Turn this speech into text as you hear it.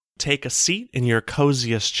take a seat in your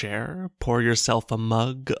coziest chair, pour yourself a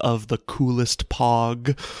mug of the coolest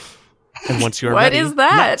pog, and once you're ready, what is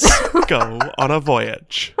that? Let's go on a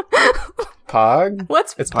voyage. Pog?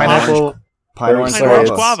 What's It's pineapple. Pine Orange orange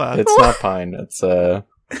guava. It's not pine. It's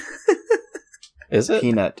Is it?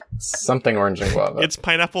 Peanut. Something orange and guava. It's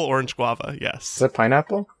pineapple orange guava, yes. Is it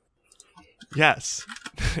pineapple? Yes.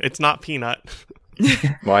 It's not peanut,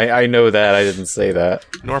 Well, I know that. I didn't say that.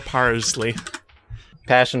 nor parsley.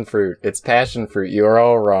 Passion fruit. It's passion fruit. You are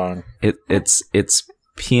all wrong. It's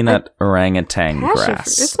peanut orangutan passion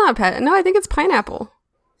grass. fruit? It's not no, I think it's pineapple.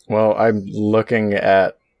 Well, I'm looking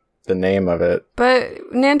at the name of it.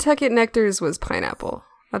 But Nantucket Nectars was pineapple.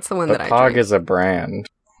 That's the one But that I Pog drank. is a brand.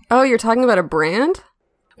 Oh, you're talking about a brand?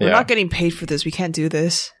 We're Yeah. not getting paid for this. We can't do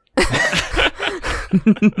this.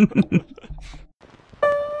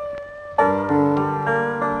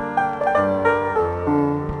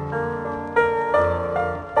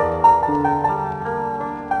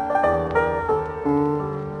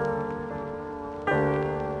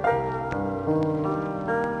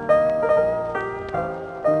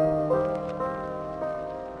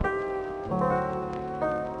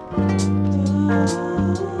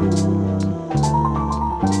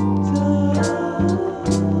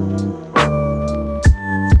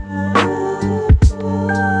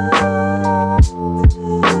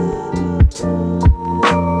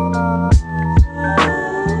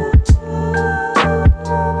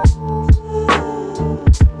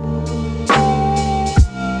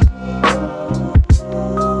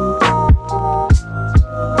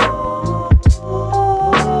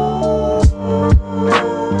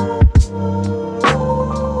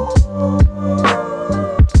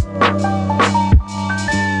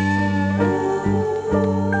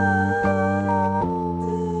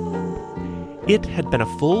 It had been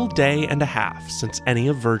a full day and a half since any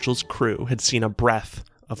of Virgil's crew had seen a breath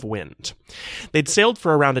of wind. They'd sailed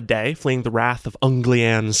for around a day, fleeing the wrath of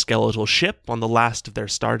Unglian's skeletal ship on the last of their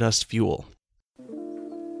stardust fuel.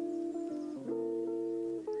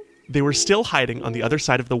 They were still hiding on the other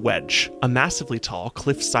side of the Wedge, a massively tall,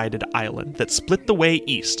 cliff-sided island that split the way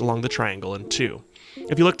east along the triangle in two.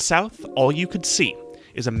 If you looked south, all you could see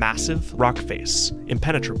is a massive rock face,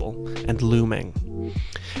 impenetrable and looming.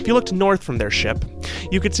 If you looked north from their ship,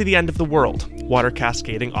 you could see the end of the world, water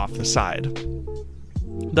cascading off the side.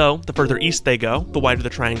 Though, the further east they go, the wider the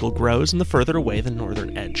triangle grows and the further away the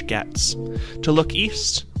northern edge gets. To look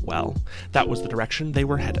east, well, that was the direction they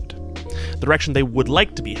were headed. The direction they would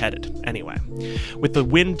like to be headed, anyway. With the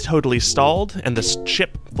wind totally stalled and the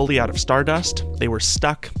ship fully out of stardust, they were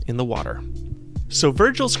stuck in the water. So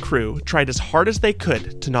Virgil's crew tried as hard as they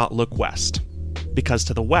could to not look west. Because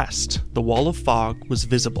to the west, the wall of fog was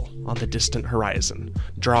visible on the distant horizon,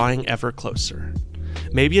 drawing ever closer.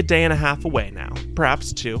 Maybe a day and a half away now,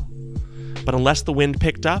 perhaps two. But unless the wind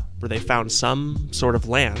picked up or they found some sort of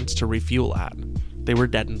land to refuel at, they were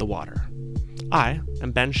dead in the water. I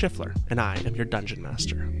am Ben Schiffler, and I am your Dungeon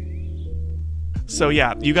Master. So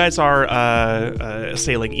yeah, you guys are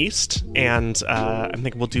sailing east, and I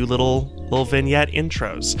think we'll do little vignette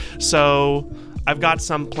intros. So I've got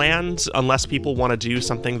some planned, unless people want to do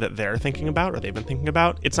something that they're thinking about or they've been thinking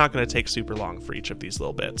about. It's not going to take super long for each of these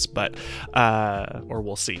little bits, but or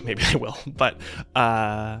we'll see. Maybe I will. But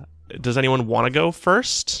does anyone want to go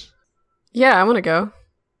first? Yeah, I want to go.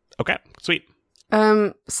 Okay, sweet.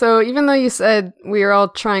 So even though you said we are all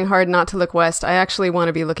trying hard not to look west, I actually want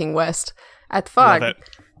to be looking west at the fog. Love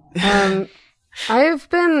it. I've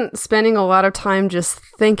been spending a lot of time just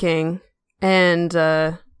thinking and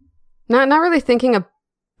not really thinking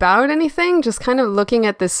about anything, just kind of looking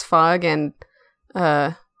at this fog and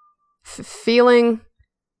feeling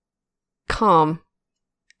calm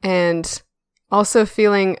and also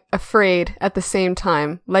feeling afraid at the same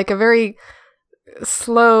time, like a very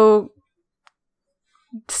slow,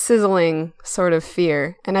 sizzling sort of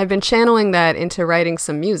fear. And I've been channeling that into writing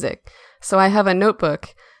some music. So I have a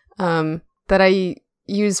notebook that I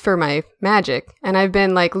use for my magic, and I've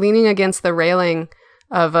been like leaning against the railing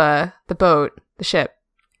of the boat, the ship,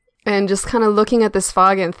 and just kind of looking at this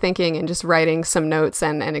fog and thinking and just writing some notes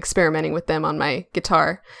and experimenting with them on my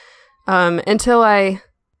guitar until I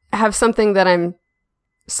have something that I'm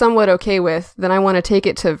somewhat okay with. Then I want to take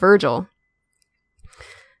it to Virgil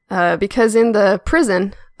because in the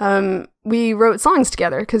prison we wrote songs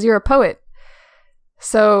together because you're a poet.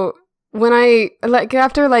 So when I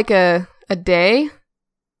after a day,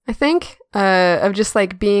 I think, of just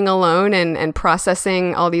like being alone and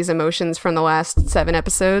processing all these emotions from the last 7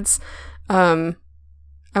 episodes, I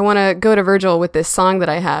want to go to Virgil with this song that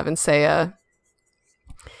I have and say,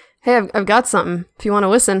 hey, I've got something if you want to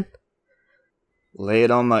listen. Lay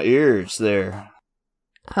it on my ears there.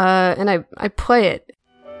 And I play it.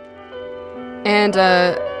 And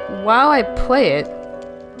while I play it,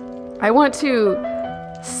 I want to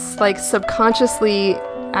like subconsciously,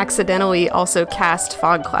 accidentally also cast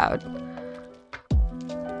Fog Cloud.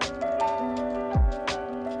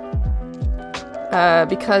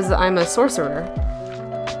 Because I'm a sorcerer.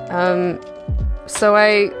 So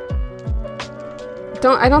I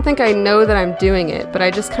don't think I know that I'm doing it, but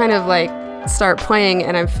I just kind of like start playing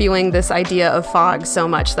and I'm feeling this idea of fog so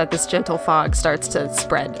much that this gentle fog starts to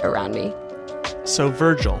spread around me. So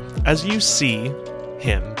Virgil, as you see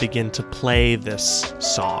him begin to play this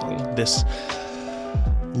song, this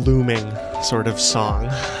looming sort of song,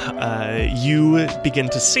 you begin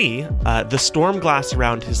to see the storm glass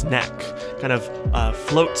around his neck kind of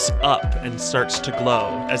floats up and starts to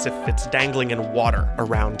glow as if it's dangling in water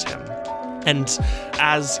around him. And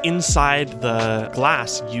as inside the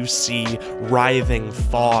glass you see writhing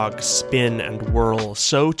fog spin and whirl,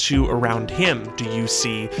 so too around him do you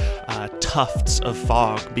see tufts of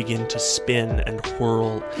fog begin to spin and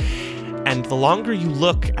whirl. And the longer you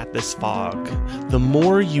look at this fog, the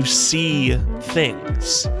more you see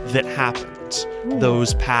things that happened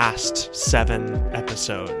those past 7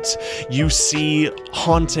 episodes. You see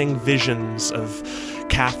haunting visions of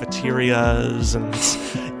cafeterias and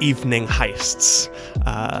evening heists,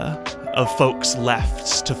 of folks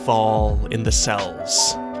left to fall in the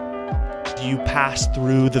cells. You pass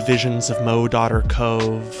through the visions of Modaughter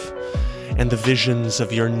Cove and the visions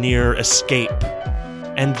of your near escape,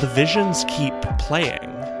 and the visions keep playing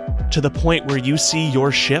to the point where you see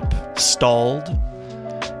your ship stalled,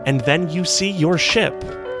 and then you see your ship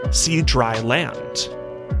see dry land.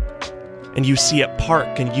 And you see it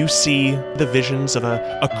park, and you see the visions of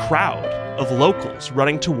a crowd of locals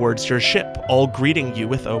running towards your ship, all greeting you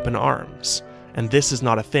with open arms. And this is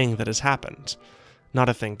not a thing that has happened. Not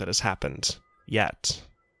a thing that has happened yet.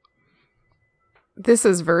 This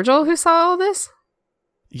is Virgil who saw all this?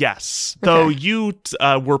 Yes, Okay. though you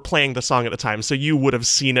were playing the song at the time, so you would have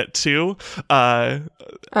seen it too. Okay.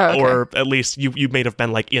 Or at least you may have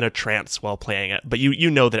been like in a trance while playing it, but you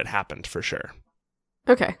know that it happened for sure.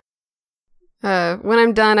 Okay. When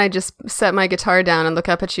I'm done, I just set my guitar down and look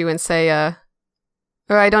up at you and say, or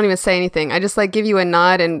I don't even say anything. I just like give you a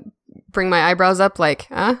nod and bring my eyebrows up like,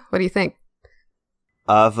 huh? What do you think?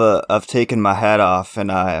 I've taken my hat off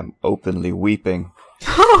and I am openly weeping.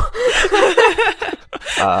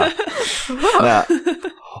 Now,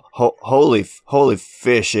 holy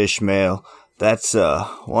fish, Ishmael! That's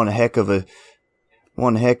one heck of a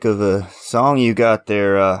song you got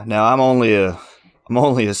there. Now I'm only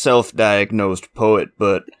a self-diagnosed poet,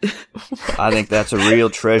 but I think that's a real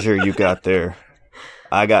treasure you got there.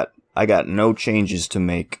 I got no changes to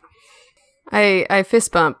make. I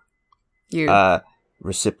fist bump you.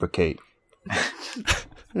 Reciprocate.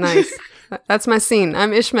 Nice. That's my scene.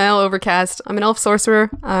 I'm Ishmael Overcast. I'm an elf sorcerer,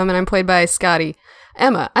 and I'm played by Scotty.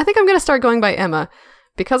 Emma. I think I'm going to start going by Emma,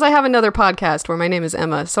 because I have another podcast where my name is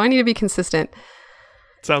Emma, so I need to be consistent.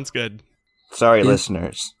 Sounds good. Sorry,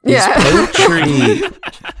 listeners. Yeah.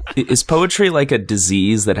 Is poetry like a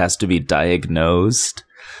disease that has to be diagnosed?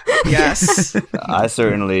 Yes. I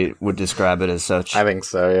certainly would describe it as such. I think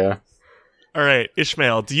so, yeah. All right,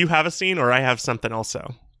 Ishmael, do you have a scene, or I have something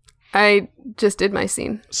also? I just did my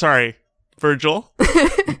scene. Sorry, Virgil.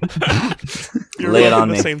 You're Lay it doing on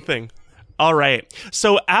the me. same thing. All right.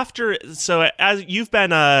 So as you've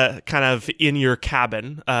been kind of in your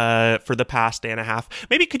cabin for the past day and a half,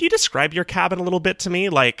 maybe could you describe your cabin a little bit to me?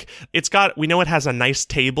 Like we know it has a nice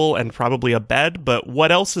table and probably a bed, but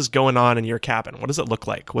what else is going on in your cabin? What does it look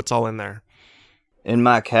like? What's all in there? In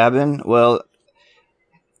my cabin, well,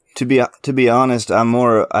 to be honest,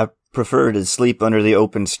 I prefer to sleep under the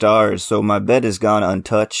open stars, so my bed has gone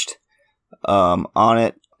untouched. On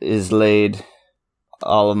it is laid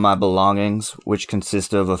all of my belongings, which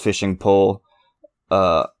consist of a fishing pole,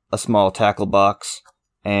 a small tackle box,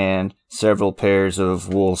 and several pairs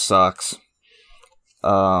of wool socks.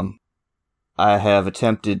 I have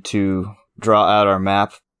attempted to draw out our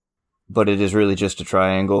map, but it is really just a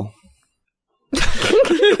triangle.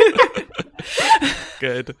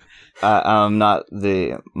 Good. I'm not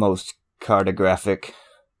the most cartographic.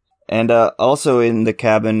 And also in the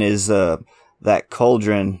cabin is that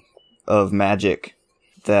cauldron of magic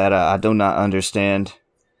that I do not understand.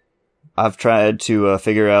 I've tried to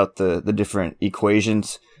figure out the different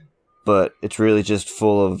equations, but it's really just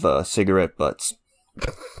full of cigarette butts.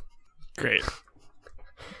 Great.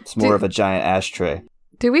 It's more of a giant ashtray.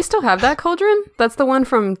 Do we still have that cauldron? That's the one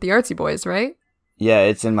from the Artsy Boys, right? Yeah,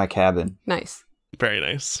 it's in my cabin. Nice. Very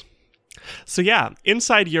nice. So yeah,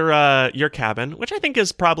 inside your cabin, which I think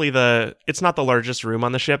is probably it's not the largest room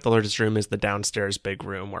on the ship. The largest room is the downstairs big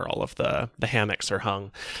room where all of the hammocks are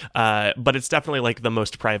hung. But it's definitely like the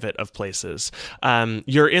most private of places.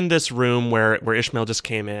 You're in this room where Ishmael just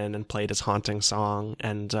came in and played his haunting song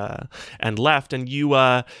and left, and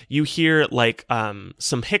you hear like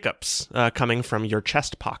some hiccups coming from your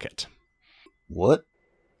chest pocket. What?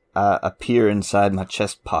 I appear inside my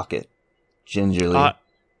chest pocket, gingerly.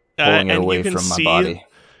 Pulling it away from my body.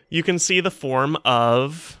 You can see the form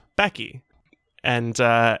of Becky, and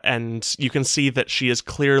you can see that she is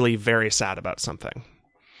clearly very sad about something.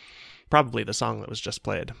 Probably the song that was just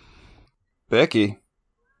played. Becky,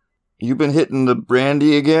 you been hitting the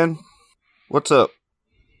brandy again? What's up?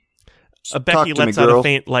 Becky lets out a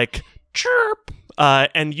faint like chirp.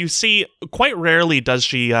 And you see, quite rarely does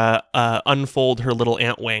she unfold her little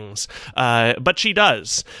ant wings, but she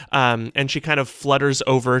does. And she kind of flutters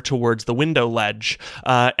over towards the window ledge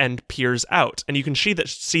and peers out. And you can see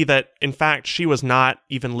that, in fact, she was not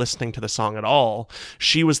even listening to the song at all.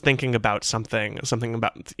 She was thinking about something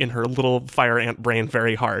about in her little fire ant brain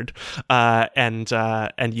very hard. And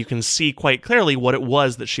you can see quite clearly what it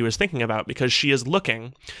was that she was thinking about, because she is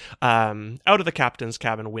looking out of the captain's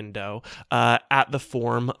cabin window at the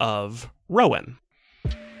form of Rowan,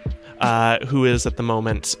 who is at the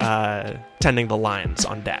moment tending the lines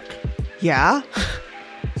on deck. Yeah,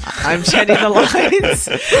 I'm tending the lines.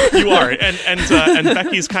 You are, and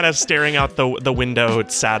Becky's kind of staring out the window,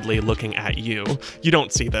 sadly looking at you. You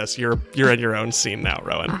don't see this. You're in your own scene now,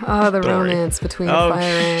 Rowan. Oh, the Don't romance between a fire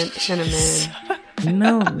ant and a man.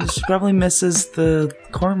 No, she probably misses the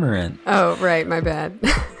cormorant. Oh, right, my bad.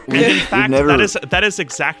 And in fact, that is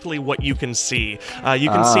exactly what you can see. You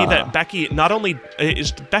can see that Becky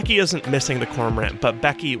Becky isn't missing the cormorant, but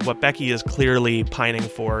what Becky is clearly pining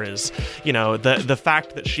for is, the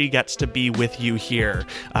fact that she gets to be with you here,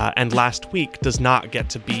 and last week does not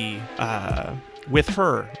get to be with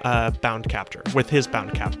her with his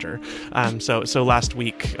bound captor. So last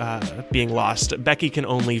week being lost, Becky can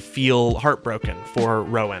only feel heartbroken for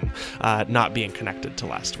Rowan not being connected to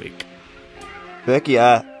last week. Becky,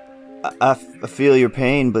 I feel your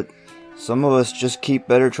pain, but some of us just keep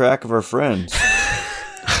better track of our friends.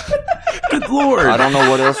 Good lord. I don't know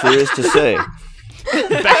what else there is to say.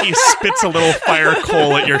 Becky spits a little fire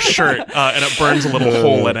coal at your shirt, and it burns a little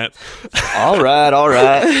hole in it. All right.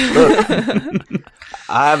 Look,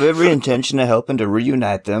 I have every intention of helping to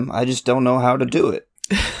reunite them. I just don't know how to do it.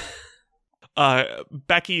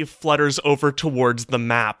 Becky flutters over towards the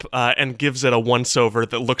map and gives it a once-over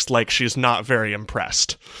that looks like she's not very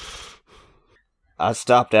impressed. I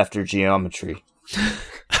stopped after geometry.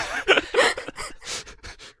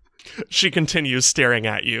 She continues staring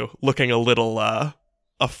at you, looking a little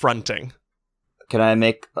affronting. Can I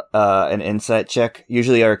make an insight check?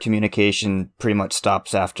 Usually our communication pretty much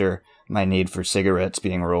stops after my need for cigarettes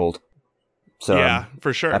being rolled. So yeah,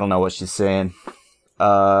 for sure. I don't know what she's saying.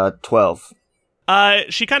 12.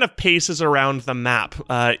 She kind of paces around the map,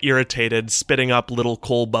 irritated, spitting up little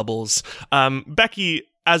coal bubbles. Becky,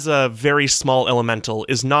 as a very small elemental,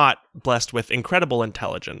 is not blessed with incredible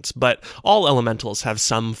intelligence, but all elementals have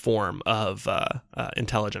some form of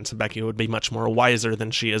intelligence, and Becky would be much more wiser than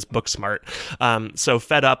she is book smart. So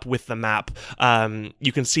fed up with the map,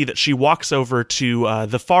 you can see that she walks over to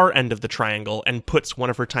the far end of the triangle and puts one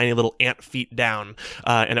of her tiny little ant feet down,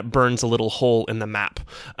 and it burns a little hole in the map.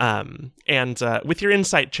 And with your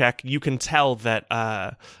insight check, you can tell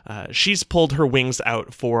that she's pulled her wings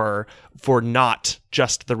out for not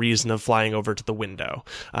just the reason of flying over to the window.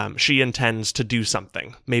 She intends to do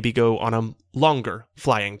something, maybe go on a longer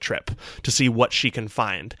flying trip to see what she can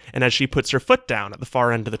find. And as she puts her foot down at the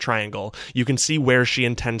far end of the triangle, you can see where she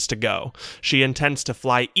intends to go. She intends to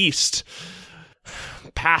fly east,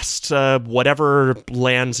 past whatever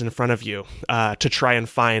lands in front of you, to try and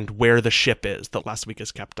find where the ship is that last week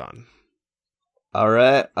is kept on. All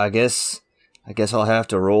right, I guess I'll have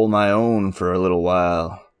to roll my own for a little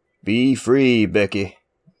while. Be free, Becky.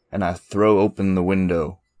 And I throw open the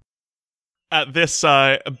window. At this,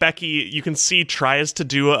 Becky, you can see, tries to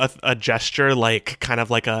do a gesture, like kind of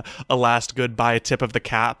like a last goodbye tip of the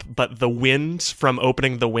cap, but the wind from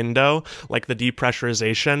opening the window, like the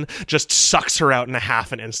depressurization, just sucks her out in a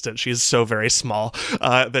half an instant. She's so very small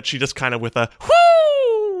that she just kind of with a whoo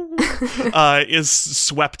is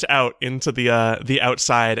swept out into the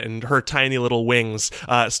outside, and her tiny little wings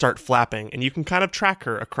start flapping, and you can kind of track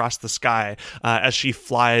her across the sky as she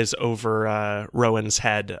flies over Rowan's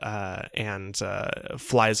head and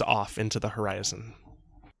flies off into the horizon.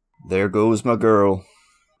 There goes my girl.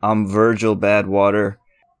 I'm Virgil Badwater,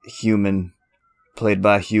 human, played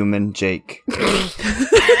by human Jake.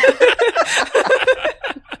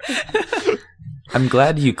 I'm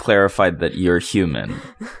glad you clarified that you're human.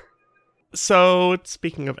 So,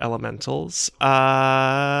 speaking of elementals,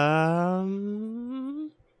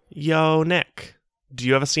 yo, Nick, do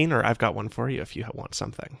you have a scene, or I've got one for you if you want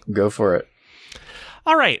something? Go for it.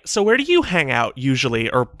 All right, so where do you hang out usually,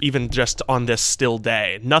 or even just on this still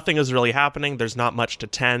day? Nothing is really happening. There's not much to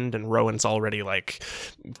tend, and Rowan's already,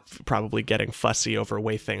 probably getting fussy over the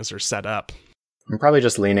way things are set up. I'm probably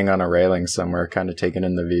just leaning on a railing somewhere, kind of taking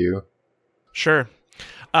in the view. Sure.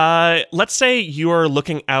 Let's say you're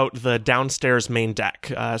looking out the downstairs main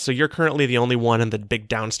deck. So you're currently the only one in the big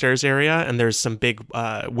downstairs area, and there's some big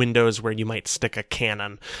windows where you might stick a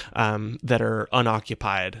cannon that are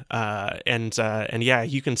unoccupied. And yeah,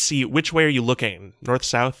 you can see. Which way are you looking? North,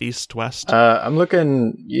 south, east, west? I'm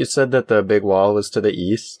looking. You said that the big wall was to the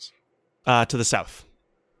east? To the south.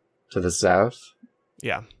 To the south?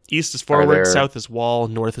 Yeah. East is forward, there... south is wall,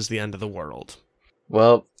 north is the end of the world.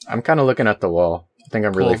 Well, I'm kind of looking at the wall. I think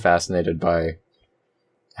I'm really Cool. fascinated by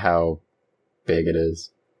how big it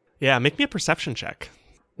is. Yeah, make me a perception check.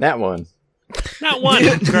 That one. Not one.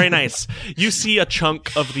 Very nice. You see a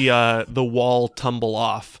chunk of the wall tumble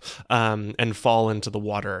off and fall into the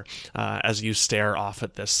water as you stare off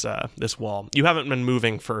at this wall. You haven't been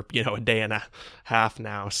moving for a day and a half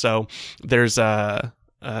now, so there's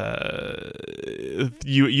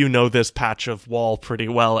you know this patch of wall pretty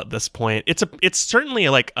well at this point. It's certainly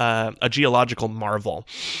like a geological marvel.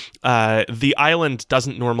 The island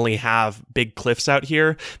doesn't normally have big cliffs out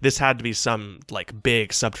here. This had to be some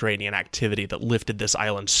big subterranean activity that lifted this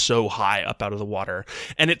island so high up out of the water,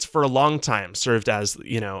 and it's for a long time served as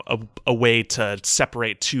a way to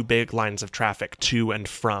separate two big lines of traffic to and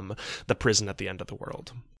from the prison at the end of the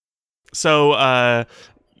world. So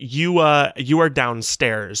you are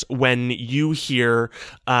downstairs when you hear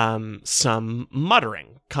some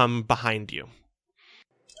muttering come behind you.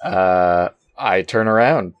 I turn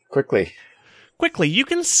around quickly. Quickly, you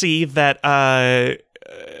can see that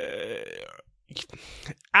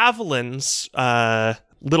Avalyn's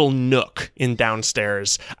little nook in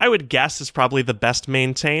downstairs, I would guess, is probably the best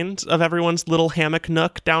maintained of everyone's little hammock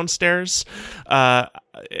nook downstairs.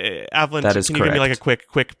 Avalyn, That is can you give me correct.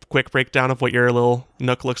 a quick breakdown of what your little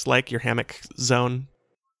nook looks like, your hammock zone?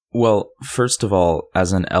 Well, first of all,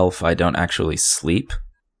 as an elf, I don't actually sleep.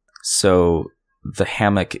 So the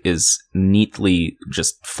hammock is neatly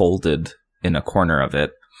just folded in a corner of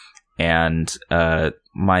it. And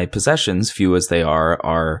my possessions, few as they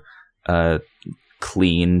are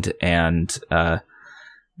cleaned and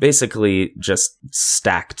basically just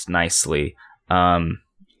stacked nicely.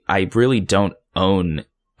 I really don't own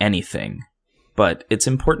anything, but it's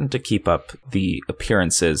important to keep up the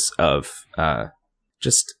appearances of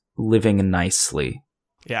just living nicely.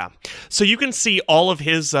 Yeah. So you can see all of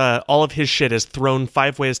his shit is thrown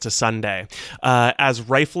 5 ways to Sunday, as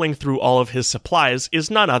rifling through all of his supplies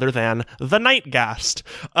is none other than the Nightgast,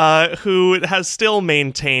 who has still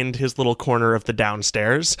maintained his little corner of the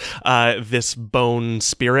downstairs. This bone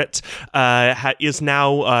spirit is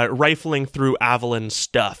now rifling through Avalyn's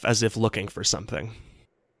stuff as if looking for something.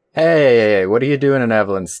 Hey, what are you doing in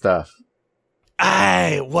Avalyn's stuff?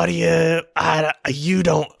 You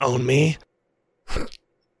don't own me.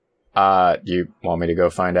 You want me to go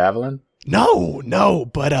find Avalyn? No,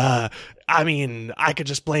 but I mean, I could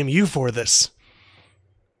just blame you for this.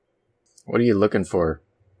 What are you looking for?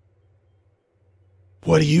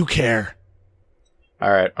 What do you care?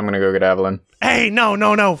 Alright, I'm gonna go get Avalyn. Hey, no,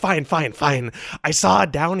 fine. I saw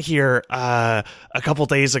down here a couple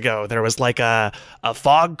days ago, there was like a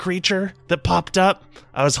fog creature that popped up.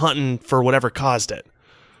 I was hunting for whatever caused it.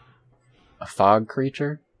 A fog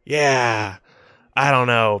creature? Yeah, I don't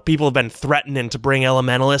know. People have been threatening to bring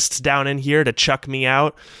elementalists down in here to chuck me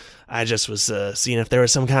out. I just was seeing if there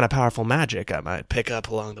was some kind of powerful magic I might pick up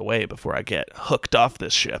along the way before I get hooked off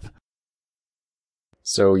this ship.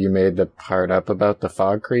 So you made the part up about the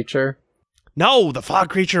fog creature? No, the fog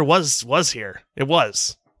creature was here. It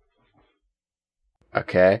was.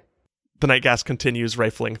 Okay. The Nightgast continues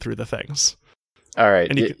rifling through the things. Alright,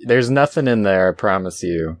 And there's nothing in there, I promise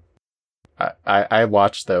you. I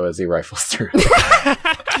watched, though, as he rifles through.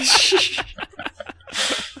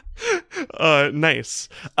 Nice.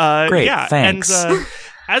 Great, yeah, thanks. And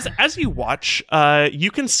as you watch, you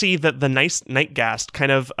can see that the nice Nightgast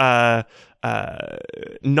kind of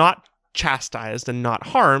not chastised and not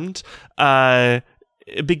harmed,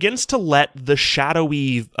 it begins to let the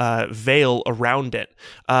shadowy veil around it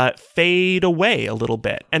fade away a little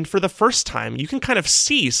bit. And for the first time, you can kind of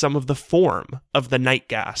see some of the form of the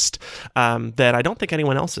Nightgast that I don't think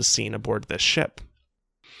anyone else has seen aboard this ship.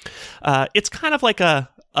 It's kind of like a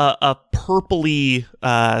purpley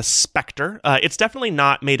specter. It's definitely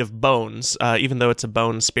not made of bones, even though it's a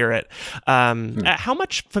bone spirit. How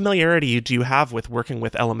much familiarity do you have with working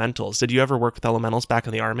with elementals? Did you ever work with elementals back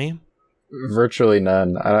in the army? Virtually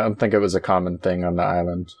none. I don't think it was a common thing on the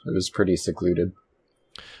island. It was pretty secluded.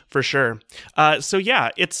 For sure. So yeah,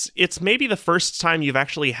 it's maybe the first time you've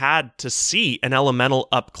actually had to see an elemental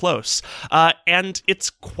up close, and it's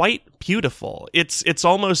quite beautiful. It's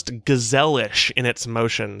almost gazelle-ish in its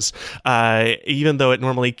motions, even though it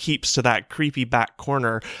normally keeps to that creepy back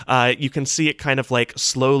corner. You can see it kind of like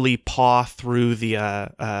slowly paw through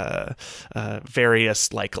the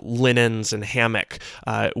various like linens and hammock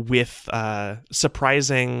with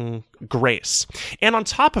surprising grace. And on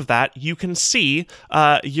top of that, you can see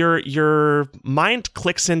your mind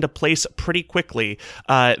clicks into place pretty quickly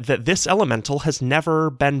that this elemental has never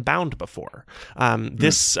been bound before.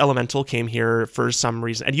 This elemental came here for some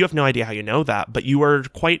reason, and you have no idea how you know that, but you are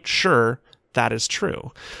quite sure that is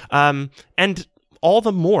true. And all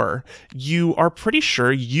the more, you are pretty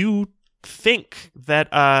sure you think that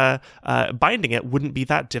binding it wouldn't be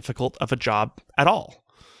that difficult of a job at all.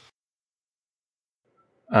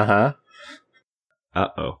 Uh-huh.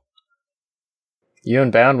 Uh-oh. You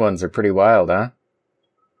and bound ones are pretty wild, huh?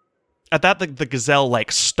 At that, the gazelle,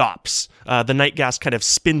 like, stops. The Nightgast kind of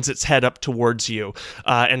spins its head up towards you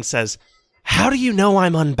and says, "How do you know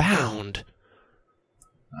I'm unbound?"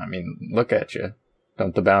 I mean, look at you.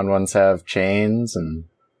 Don't the bound ones have chains and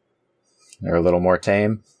they're a little more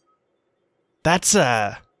tame? That's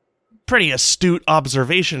a pretty astute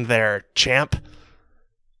observation there, champ.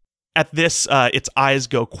 At this, its eyes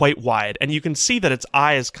go quite wide, and you can see that its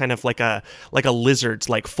eyes kind of like a lizard's,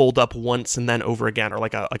 like fold up once and then over again, or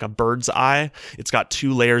like a bird's eye. It's got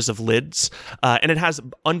two layers of lids, and it has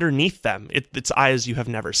underneath them, its eyes you have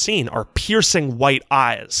never seen are piercing white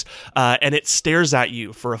eyes, and it stares at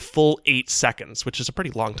you for a full 8 seconds, which is a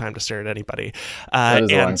pretty long time to stare at anybody. That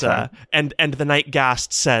is a long time. And the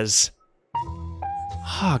Nightgast says,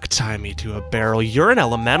 "Hog tie me to a barrel. You're an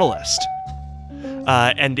elementalist."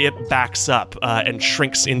 And it backs up and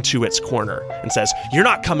shrinks into its corner and says, "You're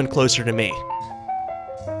not coming closer to me."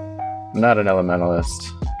 I'm not an elementalist,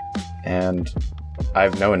 and I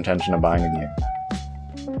have no intention of binding you.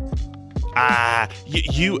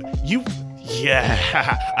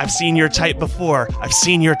 Yeah, I've seen your type before.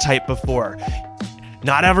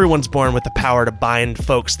 Not everyone's born with the power to bind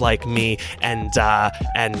folks like me, and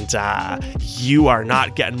you are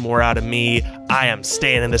not getting more out of me. I am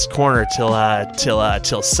staying in this corner till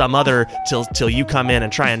you come in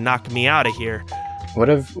and try and knock me out of here. What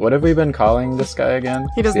have we been calling this guy again?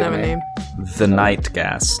 He doesn't have a name. The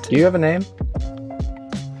Nightgast. Do you have a name?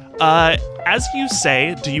 As you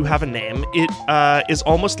say, do you have a name? It is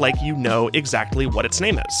almost like you know exactly what its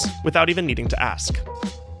name is, without even needing to ask.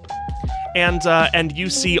 And you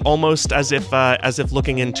see, almost as if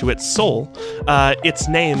looking into its soul, its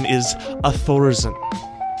name is Athorzen.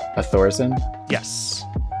 Athorzen? Yes.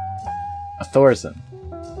 Athorzen.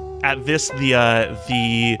 At this,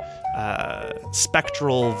 the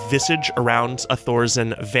spectral visage around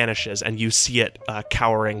Athorzen vanishes, and you see it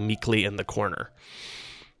cowering meekly in the corner.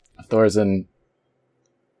 Athorzen,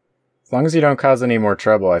 as long as you don't cause any more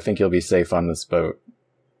trouble, I think you'll be safe on this boat.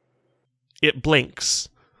 It blinks,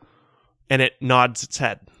 and it nods its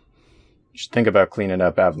head. You should think about cleaning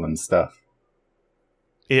up Avalyn's stuff.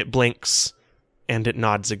 It blinks, and it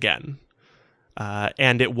nods again.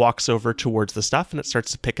 And it walks over towards the stuff, and it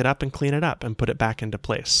starts to pick it up and clean it up and put it back into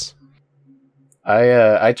place.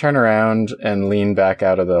 I turn around and lean back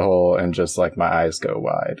out of the hole, and just like my eyes go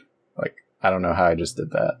wide. Like, I don't know how I just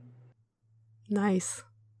did that. Nice.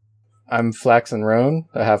 I'm Flaxen Roan,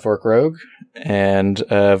 the half-orc rogue, and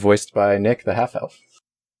voiced by Nick, the half-elf.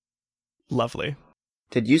 Lovely.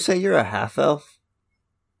 Did you say you're a half-elf?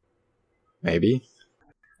 Maybe.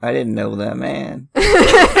 I didn't know that, man.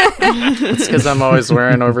 It's because I'm always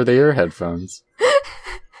wearing over-the-ear headphones.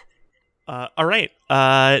 All right.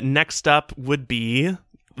 Next up would be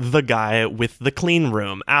the guy with the clean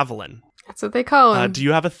room, Avalyn. That's what they call him. Do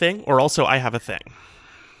you have a thing? Or also, I have a thing.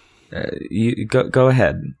 You go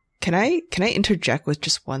ahead. Can I interject with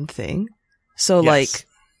just one thing? So, Yes. like,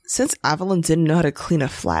 since Avalyn didn't know how to clean a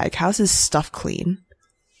flag, how's his stuff clean?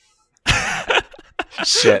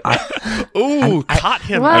 Shit. Caught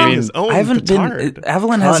him Well, in his own I haven't petard.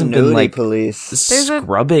 Avalyn hasn't been Continuity like police. There's a-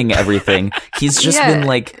 scrubbing everything. He's just Yeah. been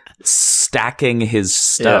like stacking his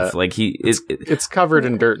stuff. Yeah. Like It's covered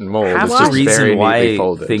in dirt and mold. half It's the just very reason neatly why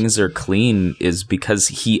folded. things are clean is because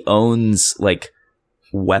he owns like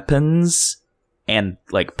weapons and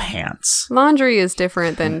like pants. Laundry is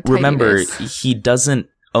different than Remember, tidiness. he doesn't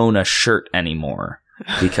own a shirt anymore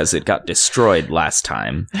because it got destroyed last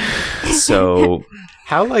time. So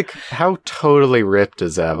How totally ripped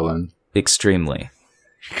is Avalon? extremely.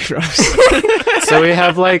 So we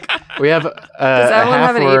have Does that a one have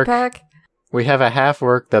half an work. 8-pack? We have a half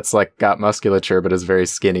work that's like got musculature but is very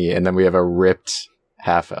skinny, and then we have a ripped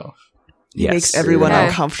half elf. He Yes. makes everyone Yeah.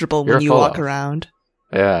 uncomfortable You're when you full walk of. around.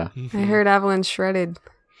 Yeah, I heard Avalon shredded.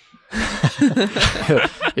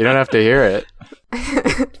 you don't have to hear it.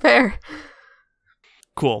 Fair.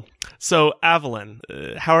 Cool. So, Avalon,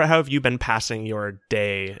 how have you been passing your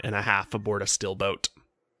day and a half aboard a still boat?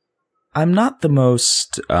 I'm not the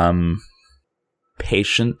most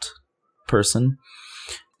patient person,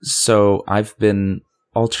 so I've been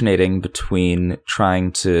alternating between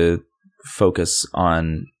trying to focus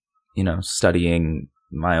on, studying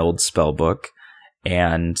my old spell book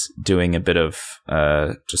and doing a bit of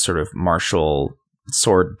just sort of martial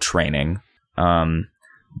sword training.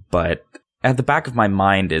 But at the back of my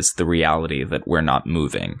mind is the reality that we're not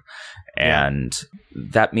moving. And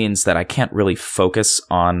that means that I can't really focus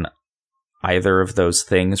on either of those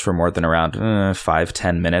things for more than around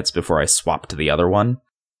 5-10 minutes before I swap to the other one.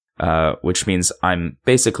 Which means I'm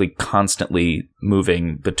basically constantly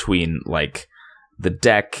moving between like the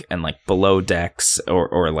deck and like below decks,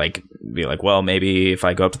 or like be like, well, maybe if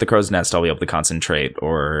I go up to the crow's nest, I'll be able to concentrate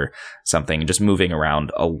or something. Just moving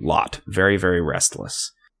around a lot. Very, very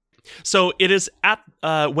restless. So it is at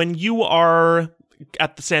when you are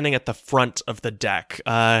standing at the front of the deck,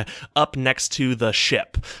 up next to the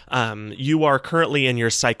ship. You are currently in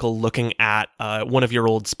your cycle looking at one of your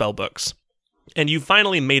old spell books. And you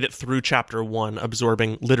finally made it through chapter 1,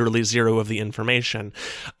 absorbing literally 0 of the information,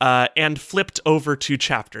 and flipped over to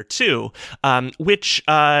chapter 2, which,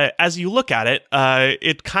 as you look at it,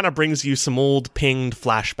 it kind of brings you some old pinged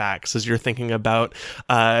flashbacks as you're thinking about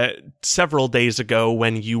several days ago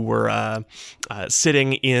when you were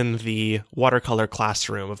sitting in the watercolor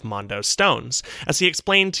classroom of Mondo Stones, as he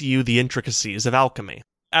explained to you the intricacies of alchemy.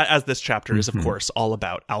 As this chapter is, of course, all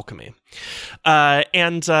about alchemy.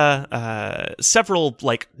 And several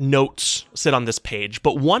notes sit on this page,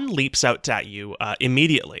 but one leaps out at you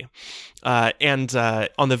immediately. And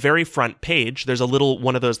on the very front page, there's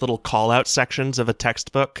one of those little call-out sections of a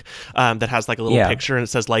textbook that has a little picture, and it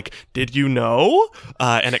says did you know?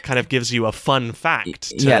 And it kind of gives you a fun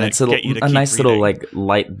fact to and it's get you to a keep nice reading. little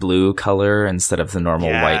light blue color instead of the normal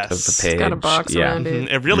white of the Yes. page. It's got a box around it.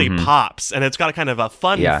 It really pops, and it's got a kind of a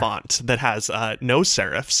fun Yeah. font that has no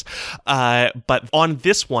serifs. But on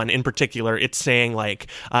this one in particular, it's saying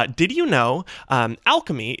did you know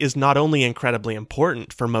alchemy is not only incredibly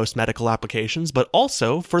important for most medical applications, but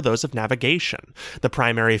also for those of navigation. The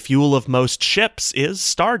primary fuel of most ships is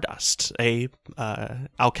stardust, a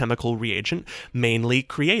alchemical reagent mainly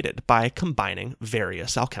created by combining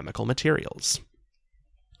various alchemical materials.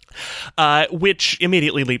 Which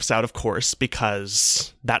immediately leaps out, of course,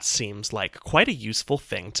 because that seems like quite a useful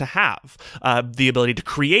thing to have. The ability to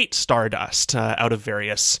create stardust out of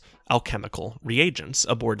various alchemical reagents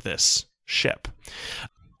aboard this ship.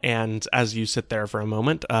 And as you sit there for a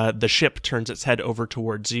moment, the ship turns its head over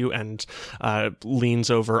towards you and leans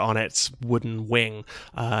over on its wooden wing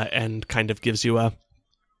and kind of gives you a,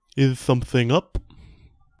 "Is something up?"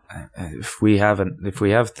 If we have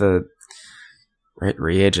the right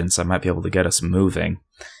reagents, I might be able to get us moving.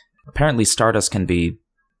 Apparently, stardust can be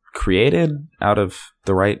created out of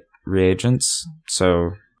the right reagents,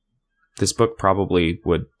 so this book probably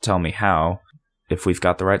would tell me how if we've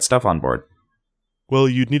got the right stuff on board. Well,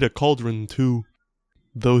 you'd need a cauldron, too.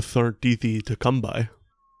 Those aren't easy to come by.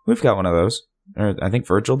 We've got one of those. Or I think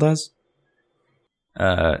Virgil does.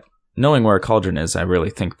 Knowing where a cauldron is, I really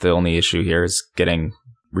think the only issue here is getting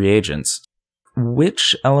reagents.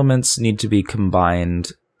 Which elements need to be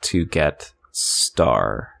combined to get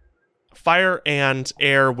star? Fire and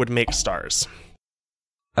air would make stars.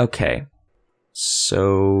 Okay.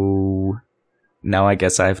 So now I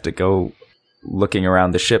guess I have to go looking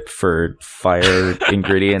around the ship for fire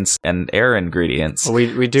ingredients and air ingredients. Well,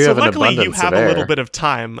 we do So have an luckily abundance you have of a air. little bit of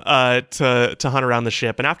time to hunt around the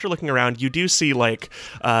ship, and after looking around, you do see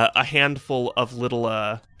a handful of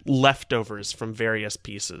little leftovers from various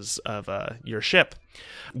pieces of your ship.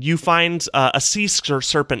 You find a sea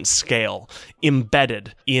serpent scale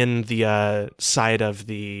embedded in the side of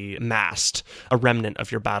the mast, a remnant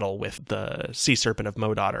of your battle with the sea serpent of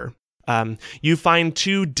Modotter. You find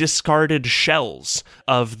 2 discarded shells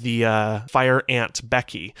of the fire ant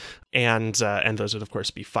Becky, and those would of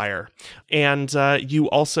course be fire. And you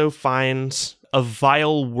also find a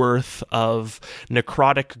vial worth of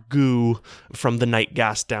necrotic goo from the night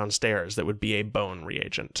gas downstairs that would be a bone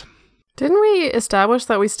reagent. Didn't we establish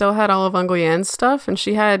that we still had all of Unglian's stuff, and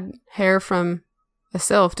she had hair from a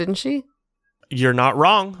sylph, didn't she? You're not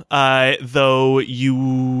wrong, though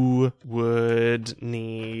you would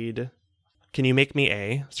need... Can you make me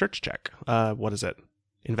a search check? What is it?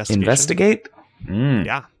 Investigation? Investigate?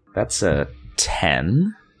 Yeah. That's a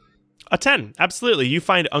 10. A 10, absolutely. You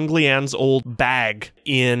find Unglian's old bag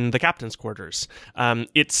in the captain's quarters.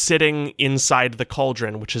 It's sitting inside the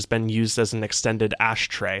cauldron, which has been used as an extended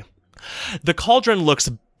ashtray. The cauldron looks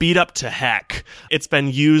beat up to heck. It's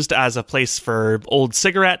been used as a place for old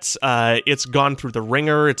cigarettes. It's gone through the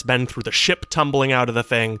ringer. It's been through the ship tumbling out of the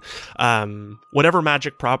thing. Whatever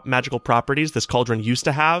magical properties this cauldron used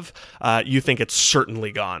to have, you think it's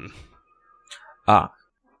certainly gone.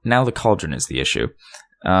 Now the cauldron is the issue.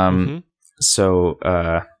 So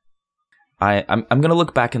I'm going to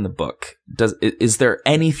look back in the book. Is there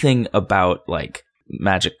anything about like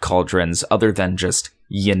magic cauldrons other than just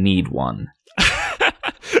you need one?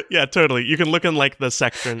 Yeah, totally. You can look in like the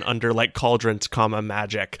section under like cauldrons,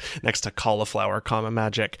 magic, next to cauliflower,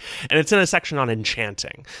 magic. And it's in a section on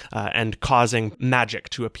enchanting and causing magic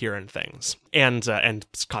to appear in things and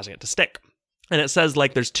causing it to stick. And it says,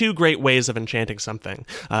 like, there's 2 great ways of enchanting something.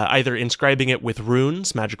 Either inscribing it with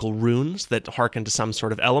runes, magical runes that harken to some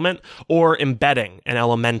sort of element, or embedding an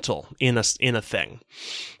elemental in a thing.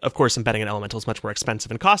 Of course, embedding an elemental is much more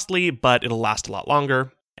expensive and costly, but it'll last a lot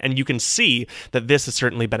longer. And you can see that this has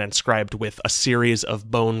certainly been inscribed with a series of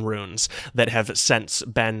bone runes that have since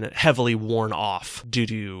been heavily worn off due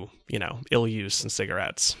to, ill use and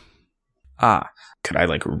cigarettes. Could I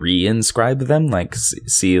like re-inscribe them? Like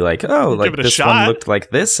see like, oh, like this shot. One looked like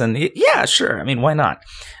this, and yeah, sure. I mean, why not?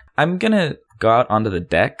 I'm gonna go out onto the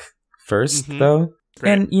deck first, though,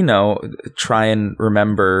 Great. and try and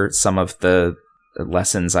remember some of the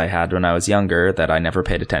lessons I had when I was younger that I never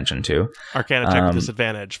paid attention to. Arcana check with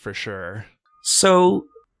disadvantage for sure. So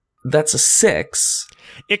that's a 6.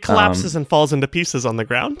 It collapses and falls into pieces on the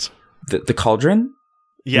ground. The cauldron.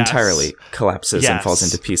 Yes. Entirely collapses and Yes. falls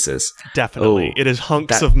into pieces. Definitely. Oh, it is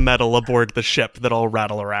hunks of metal aboard the ship that all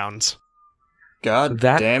rattle around. God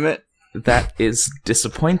damn it. That is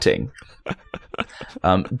disappointing.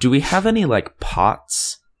 Do we have any, like,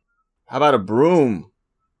 pots? How about a broom?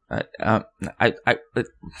 Look,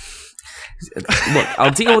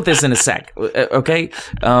 I'll deal with this in a sec, okay?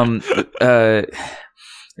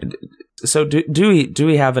 So do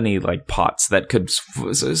we have any like pots that could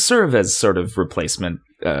serve as sort of replacement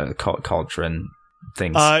cauldron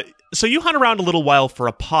things? So you hunt around a little while for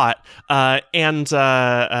a pot, and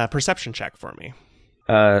a perception check for me.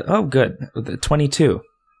 Oh, good. 22.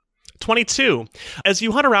 22. As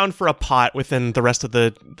you hunt around for a pot within the rest of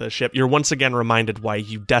the ship, you're once again reminded why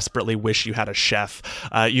you desperately wish you had a chef.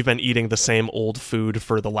 You've been eating the same old food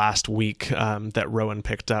for the last week that Rowan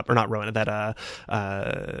picked up, or not Rowan, that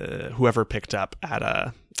whoever picked up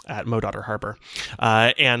at Modaughter Harbor,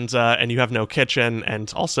 and you have no kitchen,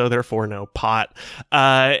 and also therefore no pot.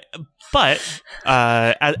 But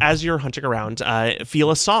as you're hunting around, feel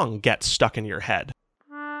a song get stuck in your head.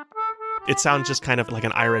 It sounds just kind of like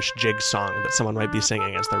an Irish jig song that someone might be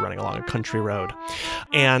singing as they're running along a country road.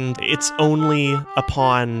 And it's only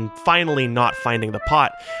upon finally not finding the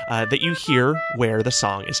pot that you hear where the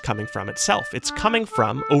song is coming from itself. It's coming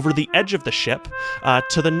from over the edge of the ship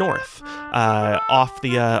to the north. Off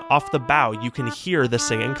the bow, you can hear the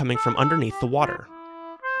singing coming from underneath the water.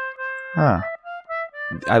 Huh.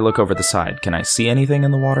 I look over the side. Can I see anything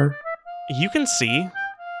in the water? You can see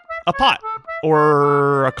a pot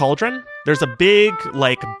or a cauldron. There's a big,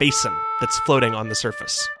 basin that's floating on the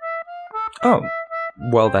surface. Oh,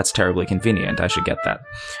 well, that's terribly convenient. I should get that.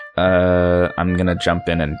 I'm gonna jump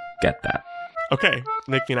in and get that. Okay,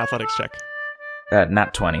 make me an athletics check.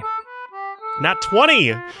 Nat 20. Nat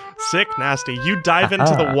 20! Sick, nasty. You dive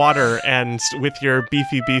into the water, and with your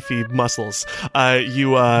beefy muscles,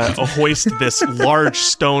 you hoist this large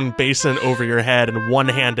stone basin over your head and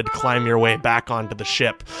one-handed climb your way back onto the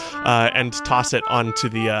ship and toss it onto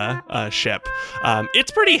the ship.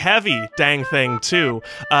 It's pretty heavy, dang thing, too.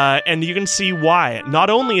 And you can see why.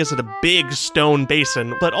 Not only is it a big stone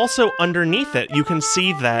basin, but also underneath it, you can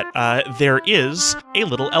see that there is a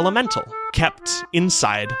little elemental kept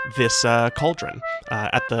inside this cauldron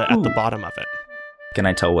at the bottom of it. Can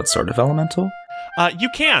I tell what sort of elemental? You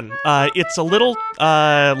can. It's a little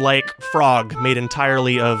frog made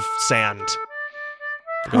entirely of sand.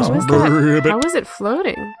 It goes, How is "Ribbit." that? How is it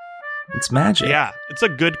floating? It's magic. Yeah, it's a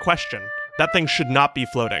good question. That thing should not be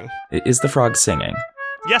floating. Is the frog singing?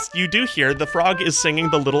 Yes, you do hear the frog is singing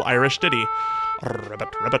the little Irish ditty. Ribbit,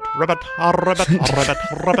 ribbit, ribbit, ribbit, ribbit,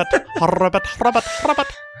 ribbit, ribbit, ribbit, ribbit.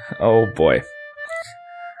 Oh boy.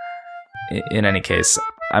 In any case,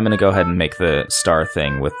 I'm going to go ahead and make the star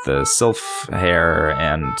thing with the sylph hair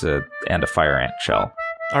and a fire ant shell.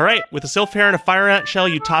 All right, with a sylph hair and a fire ant shell,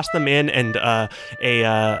 you toss them in, and a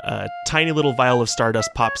tiny little vial of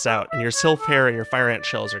stardust pops out, and your sylph hair and your fire ant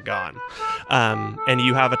shells are gone. And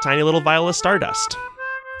you have a tiny little vial of stardust.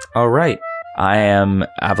 All right. I am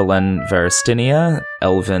Avalon Veristinia,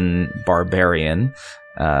 elven barbarian,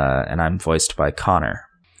 and I'm voiced by Connor,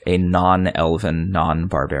 a non-elven,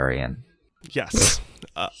 non-barbarian. Yes.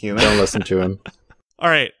 Human. Don't listen to him. All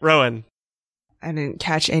right, Rowan. I didn't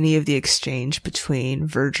catch any of the exchange between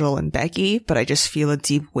Virgil and Becky, but I just feel a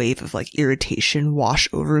deep wave of like irritation wash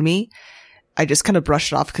over me. I just kind of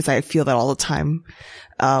brush it off because I feel that all the time.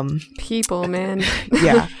 People, man.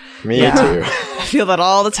 Yeah. Me Yeah. too. I feel that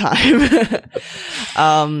all the time.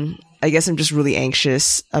 I guess I'm just really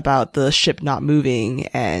anxious about the ship not moving,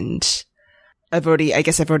 and I've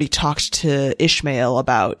already talked to Ishmael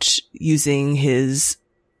about using his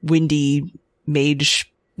windy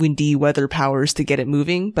weather powers to get it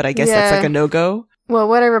moving, but I guess that's like a no-go. Well,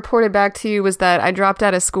 what I reported back to you was that I dropped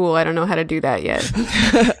out of school. I don't know how to do that yet.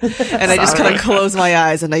 And I just kind of close my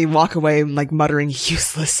eyes and I walk away like muttering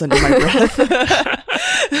useless under my breath.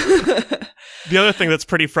 The other thing that's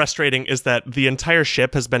pretty frustrating is that the entire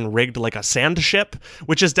ship has been rigged like a sand ship,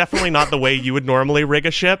 which is definitely not the way you would normally rig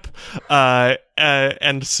a ship.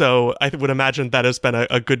 And so I would imagine that has been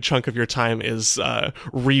a good chunk of your time is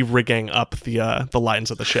re-rigging up the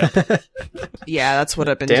lines of the ship. Yeah, that's what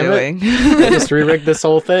I've been Damn doing. I just re-rigged this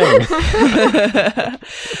whole thing.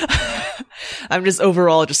 I'm just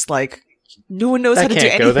overall just like, no one knows I how to do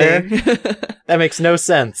can't go there. anything. That makes no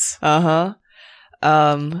sense. Uh-huh.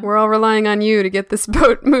 We're all relying on you to get this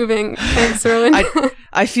boat moving. Thanks, Rowan.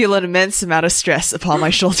 I feel an immense amount of stress upon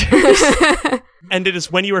my shoulders. And it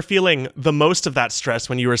is when you are feeling the most of that stress,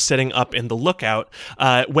 when you are sitting up in the lookout,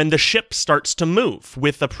 when the ship starts to move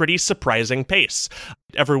with a pretty surprising pace.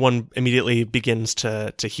 Everyone immediately begins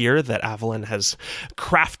to hear that Avalon has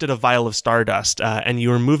crafted a vial of stardust, and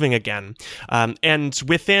you are moving again. And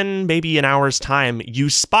within maybe an hour's time, you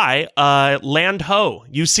spy land ho.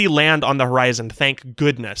 You see land on the horizon, thank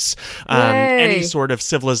goodness. Any sort of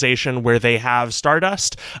civilization where they have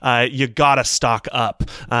stardust, you gotta stock up.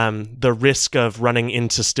 The risk of running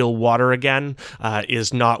into still water again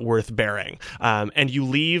is not worth bearing. And you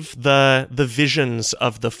leave the visions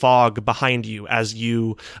of the fog behind you as you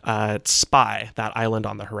spy that island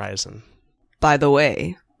on the horizon. By the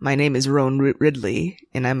way, my name is Rowan Ridley,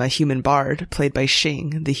 and I'm a human bard played by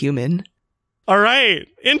Shing, the human. All right,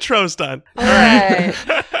 intro's done. All right.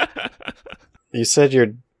 You said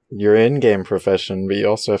your in-game profession, but you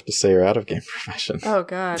also have to say your out-of-game profession. Oh,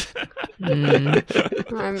 God.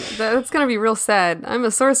 That's going to be real sad. I'm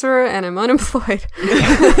a sorcerer and I'm unemployed. No, you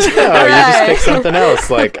just pick something else.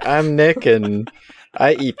 Like, I'm Nick and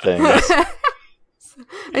I eat things.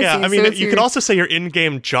 I see. mean, So you could also say your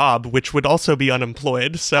in-game job, which would also be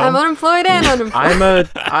unemployed. So I'm unemployed and unemployed.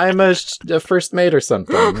 I'm a first mate or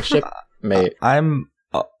something. Shipmate. I'm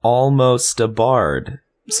almost a bard.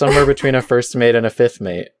 Somewhere between a first mate and a fifth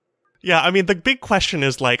mate. yeah, I mean, the big question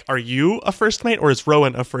is like, are you a first mate or is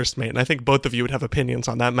Rowan a first mate? And I think both of you would have opinions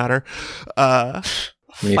on that matter.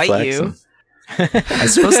 Me Fight flexing. you. I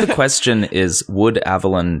suppose the question is, would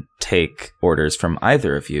Avalon take orders from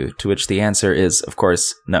either of you? To which the answer is, of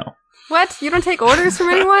course, no. What? You don't take orders from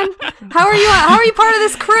anyone? How are you part of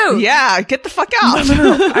this crew? Yeah, get the fuck out.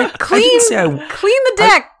 Clean the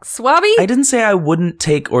deck, Swabby. I didn't say I wouldn't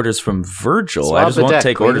take orders from Virgil. Swab I just the won't deck,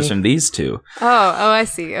 take Queenie. orders from these two. Oh, I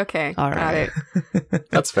see. Okay. All Got right. it.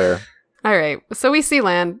 That's fair. All right. So we see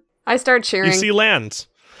land. I start cheering. You see land.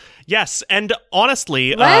 Yes, and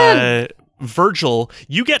honestly, Land. Virgil,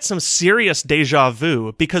 you get some serious deja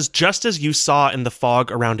vu because just as you saw in the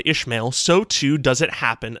fog around Ishmael, so too does it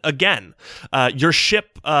happen again. Your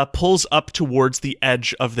ship pulls up towards the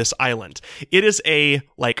edge of this island. It is a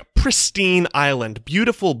pristine island,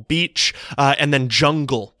 beautiful beach, and then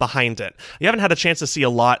jungle behind it. You haven't had a chance to see a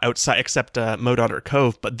lot outside except Mododder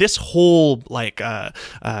Cove, but this whole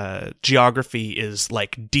geography is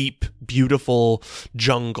deep, beautiful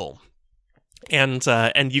jungle. And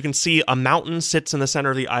you can see a mountain sits in the center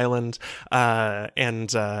of the island, and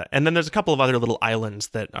then there's a couple of other little islands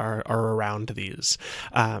that are around these.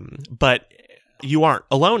 But you aren't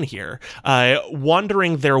alone here.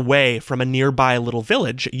 Wandering their way from a nearby little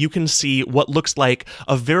village, you can see what looks like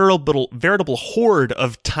a veritable horde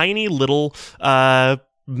of tiny little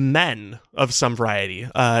men of some variety,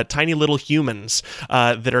 tiny little humans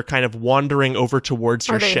that are kind of wandering over towards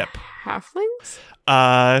your ship.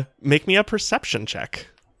 Halflings? Make me a perception check.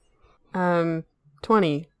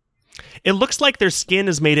 20. It looks like their skin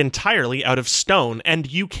is made entirely out of stone, and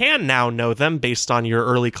you can now know them based on your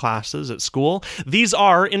early classes at school. These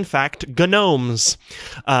are, in fact, gnomes.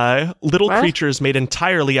 Little creatures made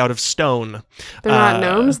entirely out of stone. They're not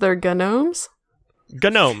gnomes, they're gnomes?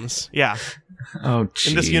 Gnomes, yeah. Oh, jeez.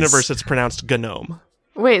 In this universe, it's pronounced gnome.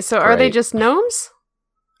 Wait, so are they just gnomes?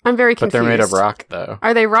 I'm very confused. But they're made of rock, though.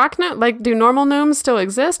 Are they rock gnomes? Like, do normal gnomes still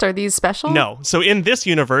exist? Are these special? No. So in this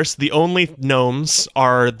universe, the only gnomes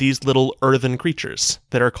are these little earthen creatures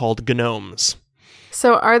that are called gnomes.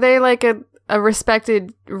 So are they like a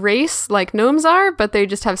respected race like gnomes are, but they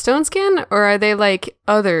just have stone skin? Or are they like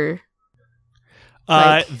other?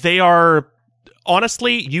 They are...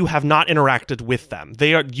 Honestly, you have not interacted with them.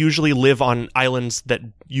 They usually live on islands that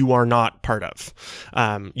you are not part of.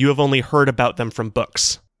 You have only heard about them from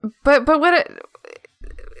books. But what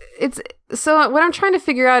what I'm trying to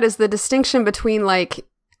figure out is the distinction between like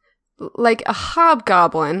a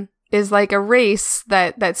hobgoblin is like a race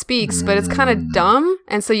that speaks, but it's kind of dumb,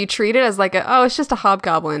 and so you treat it as like it's just a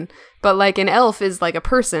hobgoblin. But like an elf is like a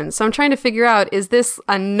person. So I'm trying to figure out, is this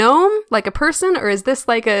a gnome, like a person, or is this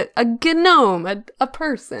like a gnome, a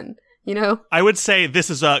person? You know? I would say this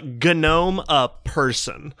is a gnome, a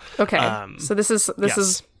person. Okay. So this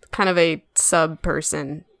is kind of a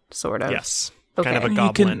sub-person, sort of. Yes. Okay. Kind of a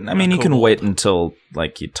goblin. You can wait until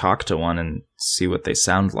like you talk to one and see what they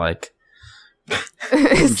sound like. See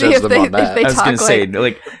if they talk. I was going to say,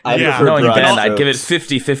 like, knowing Ben, I'd give it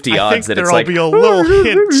 50-50 odds that it's like... there'll be a little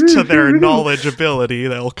hint to their knowledge ability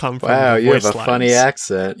that'll come from wow, the you voice have a lines. funny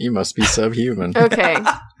accent. You must be subhuman. Okay.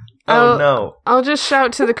 no. I'll just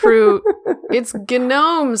shout to the crew, it's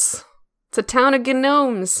gnomes. It's a town of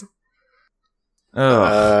gnomes.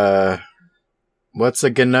 What's a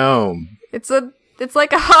gnome? It's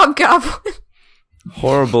like a hobgoblin.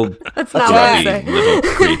 Horrible, That's not what I dirty say. little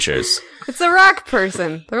creatures. It's a rock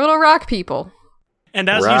person. They're little rock people. And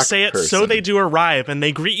as you Rock say it, so person. they do arrive, and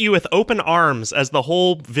they greet you with open arms as the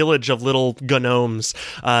whole village of little gnomes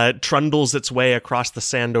trundles its way across the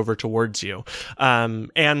sand over towards you. In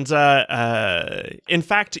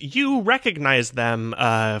fact, you recognize them,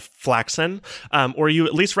 Flaxen, or you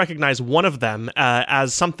at least recognize one of them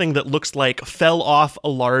as something that looks like fell off a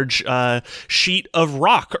large sheet of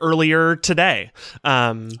rock earlier today.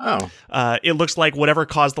 It looks like whatever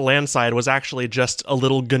caused the landslide was actually just a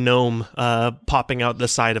little gnome popping out the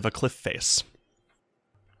side of a cliff face.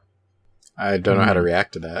 I don't know how to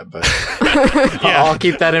react to that, but Yeah. I'll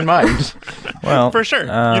keep that in mind. Well, For sure.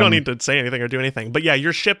 You don't need to say anything or do anything. But yeah,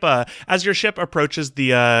 your ship, as your ship approaches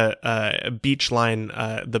the beach line,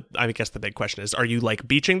 I guess the big question is, are you like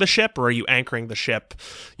beaching the ship or are you anchoring the ship?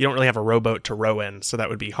 You don't really have a rowboat to row in, so that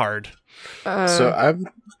would be hard. So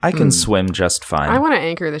I can swim just fine. I want to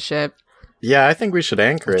anchor the ship. I think we should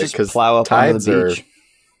anchor it Just because plow up onto the beach.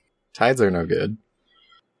 Tides are no good.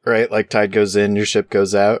 Right? Like tide goes in, your ship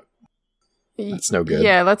goes out. That's no good.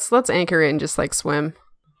 Yeah, let's anchor it and just like swim.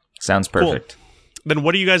 Sounds perfect. Cool. Then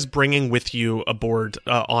what are you guys bringing with you aboard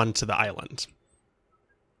onto the island?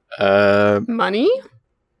 Money?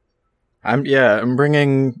 I'm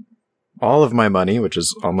bringing all of my money, which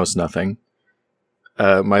is almost nothing.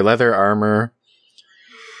 My leather armor,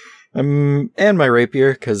 and my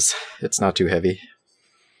rapier because it's not too heavy.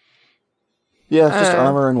 Yeah, just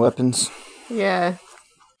armor and weapons. Yeah.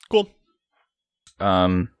 Cool.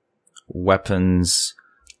 Weapons,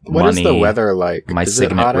 What money, is the weather like? my Is it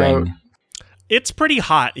signet hot ring. out? It's pretty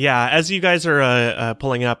hot, yeah. As you guys are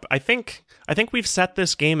pulling up, I think we've set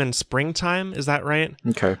this game in springtime. Is that right?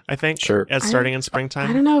 Okay. I think Sure. as starting in I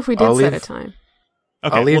springtime. don't know if we did I'll set a leave- time.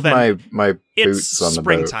 Okay, I'll leave well then, my it's boots on the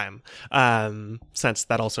boat. springtime, since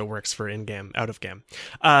that also works for in-game, out-of-game.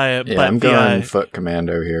 But I'm going foot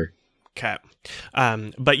commando here. Okay.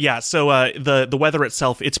 But yeah, so the weather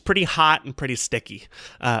itself, it's pretty hot and pretty sticky,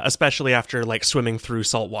 especially after like swimming through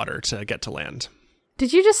salt water to get to land.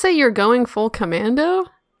 Did you just say you're going full commando?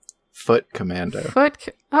 Foot commando.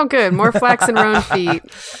 Oh, good. More flax and roan feet.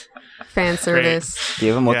 Fan service.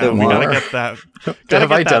 Give them what Yeah, they we want. gotta get that. Gotta Have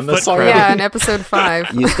get I that done this foot already? credit. Yeah, in episode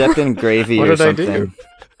 5. You stepped in gravy What or did I something. do?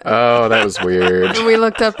 Oh, that was weird. And we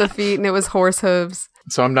looked up the feet and it was horse hooves.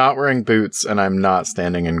 So I'm not wearing boots and I'm not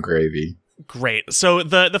standing in gravy. Great. So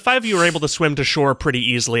the five of you are able to swim to shore pretty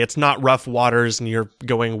easily. It's not rough waters, and you're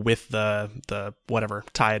going with the whatever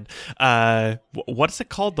tide. What is it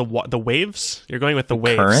called? The waves. You're going with the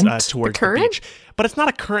waves current? towards The the current? beach, but it's not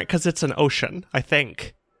a current because it's an ocean. I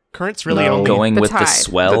think current's really No. only Going The with the tide.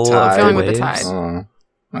 swell The of tide. the Going with the waves. tide. Oh,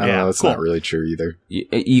 I don't Yeah, know. It's cool. not really true either.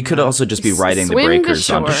 You could also just be riding the Swim to breakers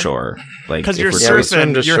onto shore. shore. Like, because if you're we're Yeah, we swim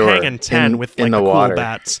surfing. to You're shore hanging 10 in- with in like the a cool water.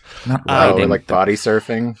 bats. not Oh, riding. like body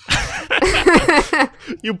surfing.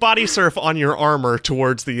 You body surf on your armor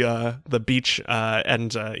towards the beach,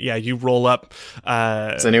 and you roll up.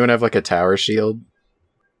 Does anyone have like a tower shield?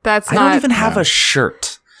 That's I not. don't even have a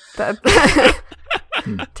shirt. That-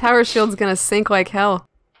 Tower shield's gonna sink like hell.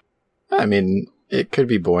 I mean, it could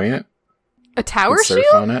be buoyant. A tower and surf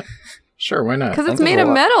shield? on it. Sure, why not? Because it's Think made of of a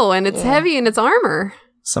lot- metal and it's heavy and it's armor.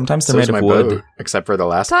 Sometimes they're So is made my of wood. boat, except for the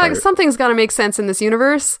last Dog, part. something's gotta make sense in this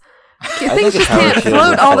universe. Things think a just tower can't shield float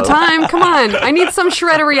would all the float. time. Come on. I need some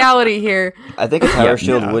shred of reality here. I think a tower Yeah.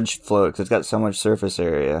 shield Yeah. would float because it's got so much surface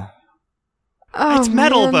area. Oh, It's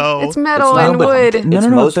metal, man. though. It's metal It's not, and but- wood. No, It's no,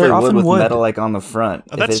 no. mostly They're wood often with wood. metal like on the front.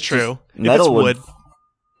 Oh, If that's it's just true. If Metal it's would. wood.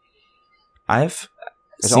 I've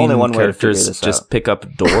There's seen only one way to figure characters this just out. pick up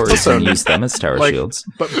doors and use them as tower Like- shields.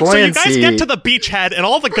 But So you buoyancy. guys get to the beachhead, and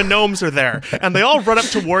all the gnomes are there, and they all run up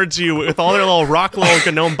towards you with all their little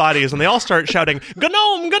gnome bodies, and they all start shouting,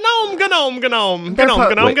 "Gnome, gnome, gnome, gnome, They're gnome,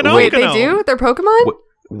 po- gnome, Wait, gnome." Wait, they gnome." do? They're Pokemon?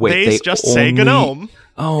 Wait, They just say only- gnome.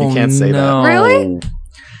 Oh, You can't say that. no. Really?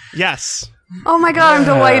 Yes. Oh my god, I'm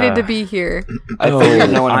delighted to be here. I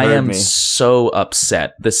figured no one I heard am me. so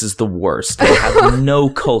upset. This is the worst. They have no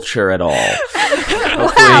culture at all.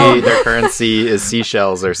 Hopefully their currency is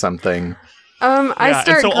seashells or something. I Yeah, and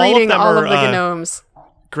start so all of greeting them all are, of the gnomes.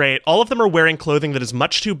 Great. All of them are wearing clothing that is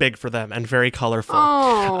much too big for them and very colorful.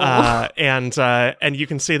 Oh. And you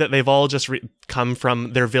can see that they've all just come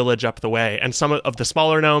from their village up the way. And some of the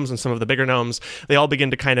smaller gnomes and some of the bigger gnomes, they all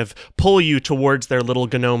begin to kind of pull you towards their little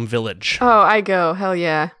gnome village. Oh, I go. Hell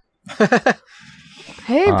yeah.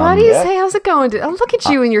 Hey, buddies. yeah. Hey, how's it going? Oh, look at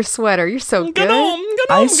you in your sweater. You're so good. Gnome,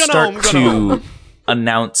 I gnome, start gnome, gnome. to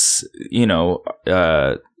announce,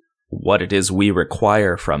 what it is we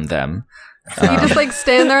require from them. You just like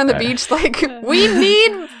stand there on the beach like, we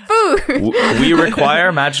need food. We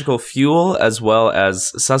require magical fuel as well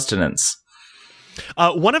as sustenance.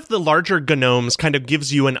 One of the larger gnomes kind of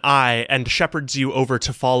gives you an eye and shepherds you over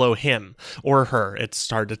to follow him or her. It's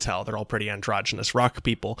hard to tell. They're all pretty androgynous rock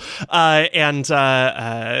people.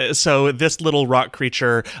 So this little rock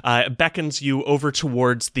creature beckons you over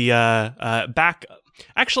towards the back.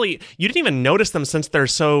 Actually, you didn't even notice them since they're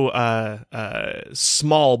so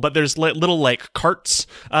small, but there's little like carts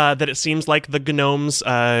that it seems like the gnomes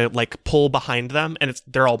like pull behind them, and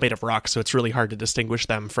they're all made of rock, so it's really hard to distinguish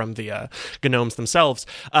them from the gnomes themselves.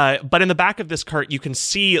 But in the back of this cart, you can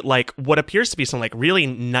see like what appears to be some like really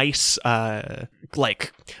nice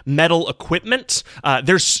like metal equipment.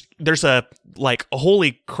 There's a like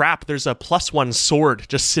holy crap! There's a +1 sword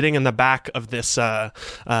just sitting in the back of this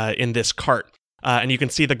in this cart. And you can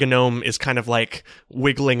see the gnome is kind of like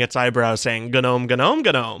wiggling its eyebrows, saying "gnome, gnome,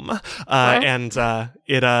 gnome," and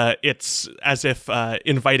it's as if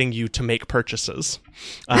inviting you to make purchases.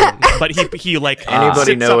 But he like Anybody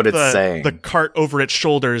sits know up what it's saying? the cart over its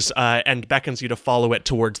shoulders and beckons you to follow it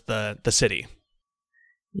towards the city.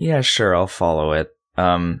 Yeah, sure, I'll follow it.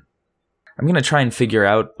 I'm gonna try and figure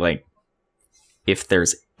out, like, if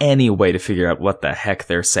there's any way to figure out what the heck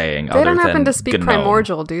they're saying. They other don't happen than to speak gnome.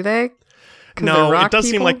 primordial, do they? 'Cause they're No, rock it does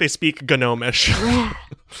seem people? like they speak gnomish.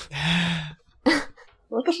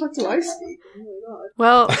 What the fuck do I speak?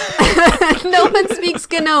 Well, no one speaks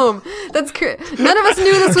gnome. That's none of us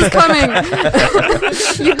knew this was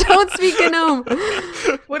coming. You don't speak gnome.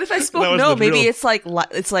 What if I That spoke was no? the Maybe drill. it's like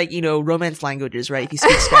Romance languages, right? If you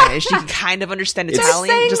speak Spanish, you can kind of understand They're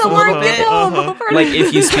Italian saying just the a little word bit. gnome Uh-huh. over Like,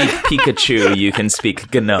 if you speak Pikachu, you can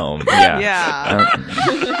speak gnome. Yeah. Yeah.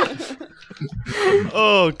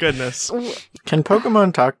 Oh goodness! Can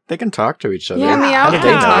Pokemon talk? They can talk to each other. Yeah, How Meowth do they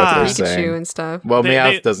can know talk what to they're Pikachu saying? and stuff. Well, They-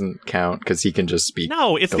 Meowth they- doesn't count because he can just speak.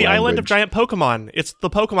 No, it's the Island of language. Giant Pokemon. It's the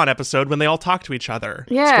Pokemon episode when they all talk to each other.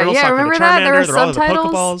 Yeah, Squirtle's yeah, talking remember to that? There Charmander, were they're all in the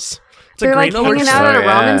subtitles? Pokeballs. It's They're a like great hanging episode. out at a Oh,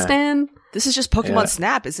 yeah. ramen stand. This is just Pokemon Yeah.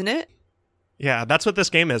 Snap, isn't it? Yeah, that's what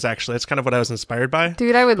this game is. Actually, it's kind of what I was inspired by.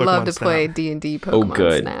 Dude, I would love Pokemon to Snap. play D&D Pokemon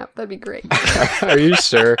good. Snap. That'd be great. Are you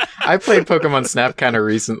sure? I played Pokemon Snap kind of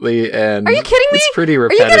recently, and Are you kidding me? It's pretty Are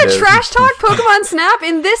you repetitive. gonna trash talk Pokemon Snap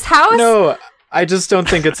in this house? No, I just don't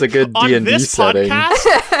think it's a good On D&D this setting.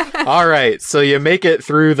 podcast, All right, so you make it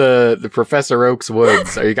through the Professor Oak's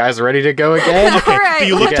woods. Are you guys ready to go again? All right. do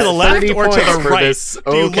you look You to the get left 30 or to points the for right? this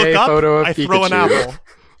Do you okay look up? photo of I throw an Pikachu. apple.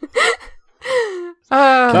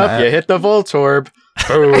 Up, you hit the Voltorb.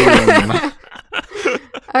 Boom.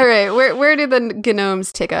 All right, where do the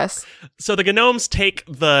gnomes take us? So the gnomes take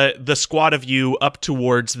the squad of you up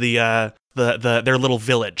towards their little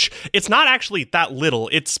village. It's not actually that little.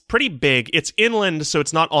 It's pretty big. It's inland, so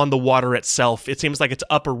it's not on the water itself. It seems like it's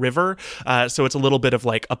up a river, so it's a little bit of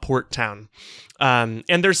like a port town. And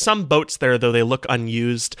there's some boats there, though they look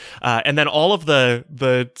unused. And then all of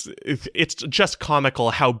it's just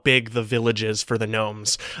comical how big the village is for the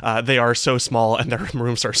gnomes. They are so small and their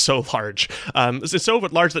rooms are so large. It's so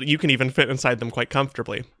large that you can even fit inside them quite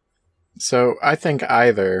comfortably. So I think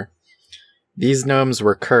either these gnomes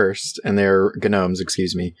were cursed, and they're gnomes,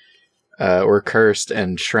 excuse me, were cursed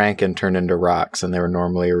and shrank and turned into rocks, and they were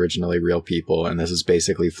originally real people, and this is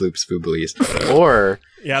basically Floops Fooblies. Or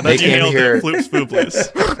yeah, they that's came here, Floops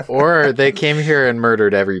Fooblies. or they came here and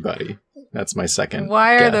murdered everybody. That's my second.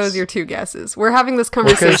 Why are guess. those your two guesses? We're having this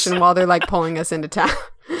conversation while they're like pulling us into town.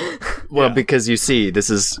 Well, because you see, this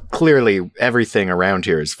is clearly everything around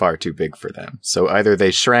here is far too big for them. So either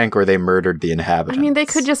they shrank or they murdered the inhabitants. I mean, they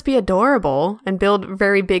could just be adorable and build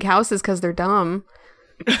very big houses because they're dumb.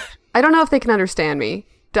 I don't know if they can understand me.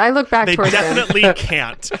 I look back They towards definitely them.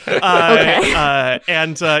 can't. Okay.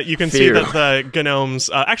 And you can see that the gnomes...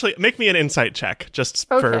 actually, make me an insight check, just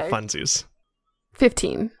for Okay. funsies.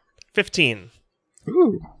 15. 15.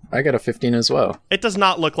 Ooh, I got a 15 as well. It does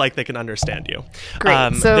not look like they can understand you.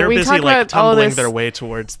 Great. So they're we busy talk like about all tumbling this their way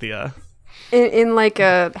towards the... In like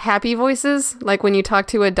happy voices, like when you talk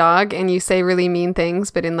to a dog and you say really mean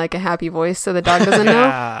things, but in like a happy voice, so the dog doesn't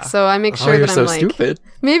know. So I make sure you're that so I'm like, stupid.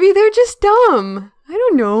 maybe they're just dumb. I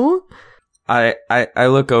don't know. I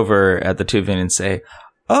look over at the two of you and say,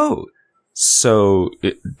 "Oh, so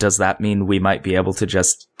does that mean we might be able to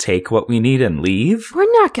just take what we need and leave?"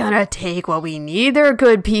 We're not gonna take what we need. They're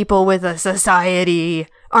good people with a society,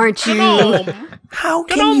 aren't you? How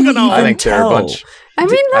can Gnome, you gnome. even I think they're a tell? bunch. I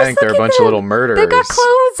mean, I think they're a bunch of little murderers. They got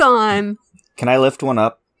clothes on. Can I lift one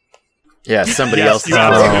up? Yeah, somebody Yes, else. you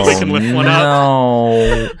absolutely can lift one up.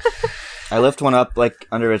 No. I lift one up like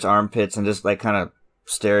under its armpits and just like kind of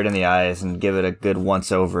stare it in the eyes and give it a good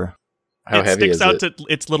once over. How it heavy sticks is out it? to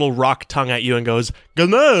its little rock tongue at you and goes,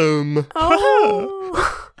 "Gnome!"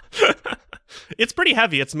 Oh. It's pretty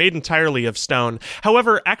heavy. It's made entirely of stone.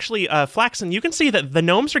 However, actually, Flaxen, you can see that the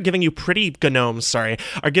gnomes are giving you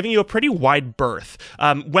are giving you a pretty wide berth.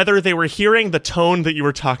 Whether they were hearing the tone that you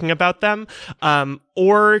were talking about them,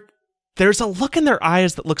 or there's a look in their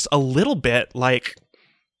eyes that looks a little bit like,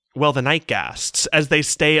 well, the night ghasts, as they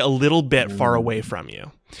stay a little bit far away from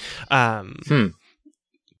you. Well,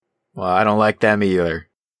 I don't like them either.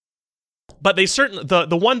 But they certainly,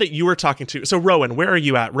 the one that you were talking to, so Rowan, where are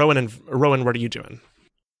you at? Rowan, what are you doing?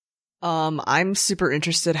 I'm super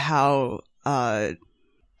interested how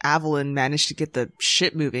Avalon managed to get the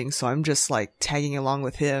ship moving, so I'm just like tagging along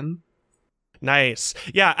with him. Nice.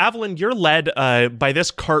 Yeah, Avalon, you're led by this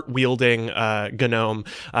cart-wielding gnome.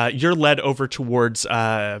 You're led over towards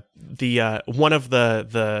the one of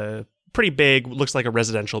the pretty big, looks like a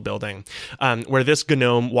residential building, where this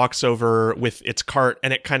gnome walks over with its cart,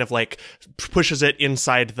 and it kind of like pushes it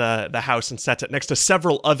inside the house and sets it next to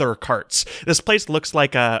several other carts. This place looks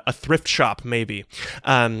like a thrift shop, maybe,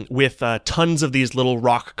 with tons of these little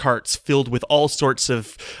rock carts filled with all sorts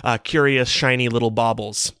of curious, shiny little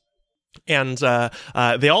baubles. And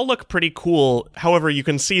they all look pretty cool. However, you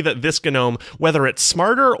can see that this gnome, whether it's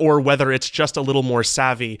smarter or whether it's just a little more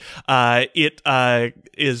savvy, it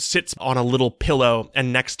sits on a little pillow,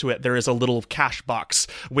 and next to it there is a little cash box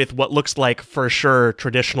with what looks like, for sure,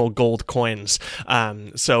 traditional gold coins.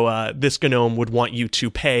 So this gnome would want you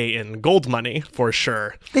to pay in gold money, for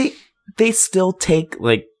sure. They still take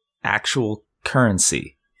like actual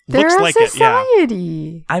currency. They're Looks a like it, yeah.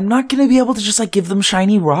 society. I'm not gonna be able to just like give them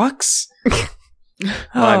shiny rocks. Well,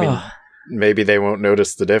 I mean, maybe they won't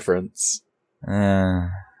notice the difference.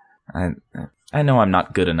 I know I'm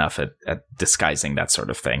not good enough at disguising that sort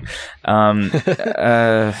of thing. All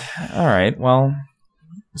right. Well,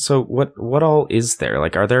 so what all is there?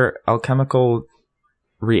 Like, are there alchemical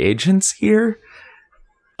reagents here?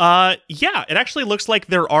 Yeah, it actually looks like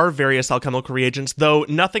there are various alchemical reagents, though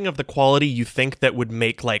nothing of the quality you think that would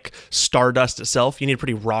make, like, stardust itself. You need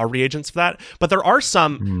pretty raw reagents for that. But there are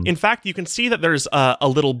some. In fact, you can see that there's a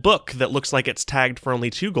little book that looks like it's tagged for only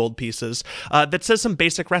 2 gold pieces that says some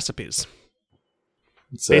basic recipes.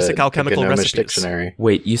 It's Basic alchemical a Gnomish recipes. dictionary.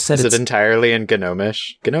 Wait, you said Is it's it entirely in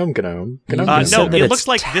Gnomish? Gnome. You No, said that it it's looks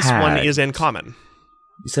like this one tagged. is in common.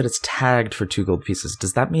 You said it's tagged for 2 gold pieces.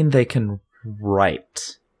 Does that mean they can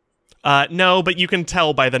write? No, but you can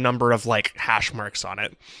tell by the number of, like, hash marks on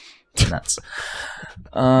it. Nuts.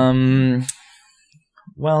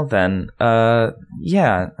 Well then,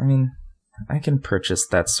 yeah, I mean, I can purchase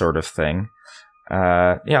that sort of thing.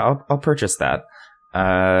 Yeah, I'll purchase that.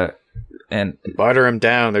 And Barter them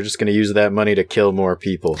down. They're just going to use that money to kill more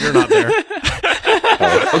people. You're not there.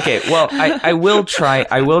 okay, well, I will try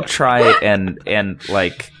and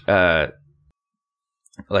like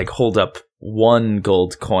hold up one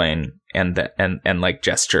gold coin and like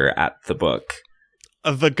gesture at the book.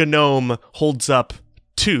 The gnome holds up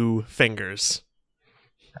 2 fingers.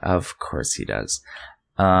 Of course he does.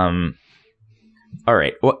 All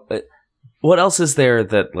right. What else is there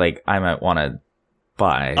that like I might want to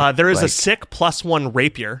buy? There is a Like- sick +1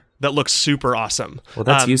 rapier that looks super awesome. Well,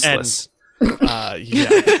 that's useless.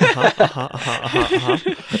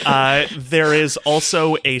 There is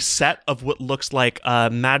also a set of what looks like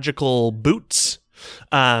magical boots.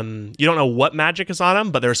 You don't know what magic is on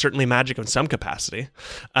them, but there's certainly magic in some capacity.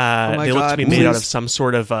 They look to be made out of some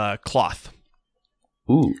sort of cloth.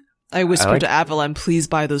 Ooh. I whispered like- to Avalon, please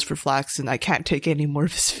buy those for Flaxen. I can't take any more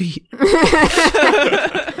of his feet.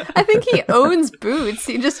 I think he owns boots.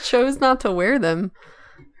 He just chose not to wear them.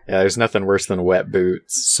 Yeah, there's nothing worse than wet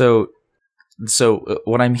boots. So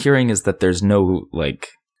what I'm hearing is that there's no like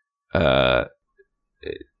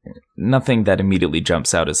nothing that immediately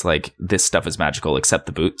jumps out as like this stuff is magical except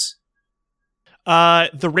the boots.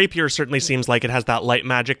 The rapier certainly seems like it has that light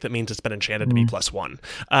magic that means it's been enchanted to be +1.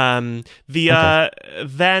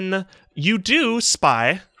 Then you do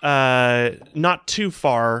spy, not too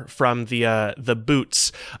far from the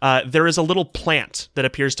boots. There is a little plant that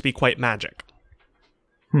appears to be quite magic.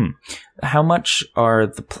 How much are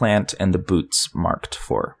the plant and the boots marked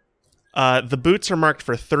for? The boots are marked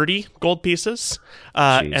for 30 gold pieces,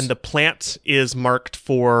 and the plant is marked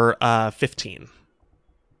for 15.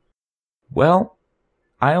 Well,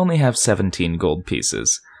 I only have 17 gold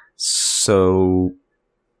pieces, so...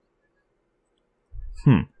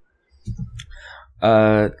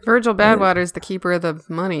 Virgil Badwater is the keeper of the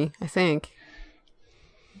money, I think.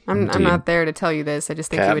 I'm Indeed. not there to tell you this. I just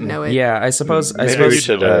think you would Captain. know it. Yeah, I suppose... Maybe we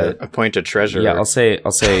should appoint a treasurer. Yeah, I'll say,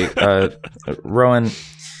 Rowan,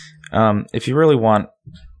 if you really want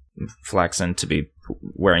Flaxen to be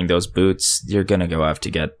wearing those boots, you're gonna go have to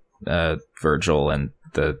get Virgil and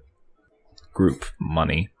the group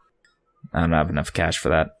money. I don't have enough cash for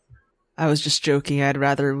that. I was just joking. I'd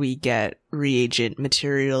rather we get reagent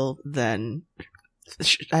material than,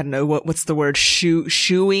 I don't know, what's the word?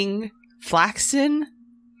 Shoeing Flaxen?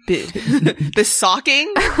 Besocking?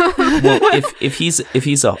 Well, if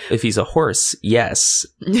he's a horse, yes,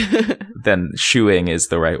 then shoeing is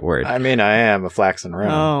the right word. I mean, I am a flaxen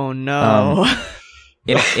round. Oh no.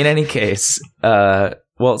 In any case,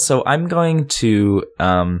 well, so I'm going to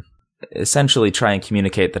essentially try and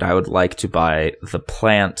communicate that I would like to buy the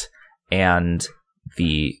plant and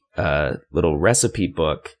the little recipe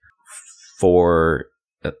book for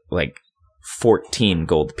like 14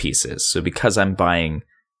 gold pieces. So because I'm buying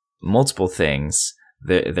multiple things,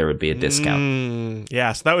 there would be a discount.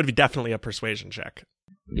 Yeah, so that would be definitely a persuasion check.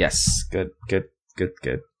 Yes, good.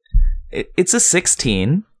 It's a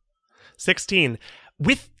 16. 16.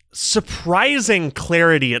 With surprising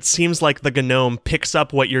clarity, it seems like the gnome picks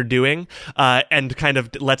up what you're doing and kind of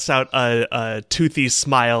lets out a toothy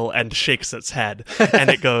smile and shakes its head. And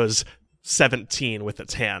it goes 17 with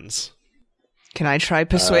its hands. Can I try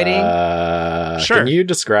persuading? Sure. Can you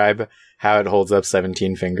describe how it holds up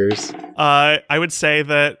 17 fingers? I would say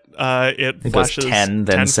that it goes flashes 10,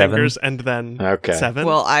 then 7. fingers, and then Okay. 7.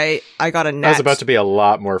 Well, I got a nat. I was about to be a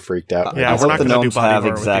lot more freaked out. Yeah, I we're hope not the gonna do gnomes body have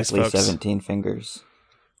horror with these exactly folks. 17 fingers.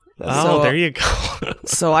 Oh, So- there you go.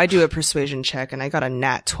 So I do a persuasion check, and I got a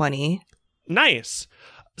nat 20. Nice.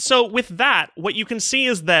 So with that, what you can see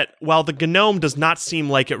is that while the gnome does not seem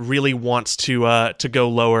like it really wants to go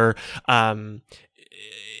lower,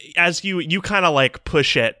 as you kind of like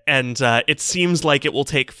push it, and it seems like it will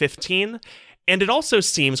take 15. And it also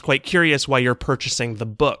seems quite curious why you're purchasing the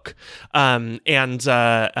book. As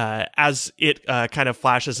it kind of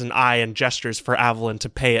flashes an eye and gestures for Avalon to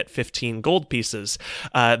pay it 15 gold pieces,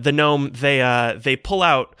 the gnome, they pull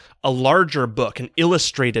out a larger book, an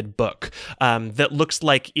illustrated book that looks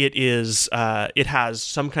like it has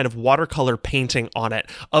some kind of watercolor painting on it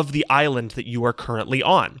of the island that you are currently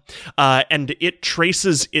on. And it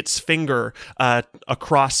traces its finger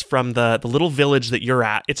across from the little village that you're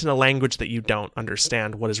at. It's in a language that you don't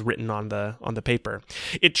understand what is written on the paper.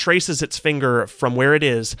 It traces its finger from where it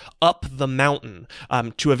is up the mountain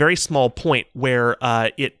to a very small point where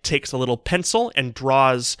it takes a little pencil and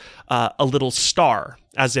draws a little star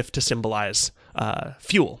as if to symbolize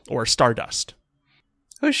fuel or stardust.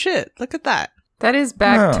 Oh shit, look at that. That is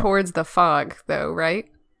back Oh. towards the fog, though, right?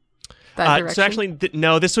 that direction? So actually,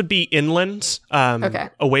 no, this would be inland, Okay.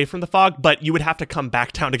 away from the fog, but you would have to come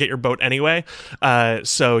back down to get your boat anyway.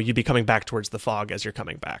 So you'd be coming back towards the fog as you're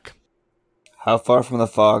coming back. How far from the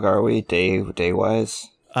fog are we, day wise?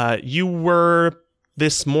 You were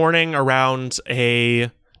this morning around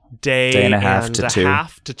a day and a half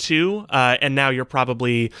to two. And now you're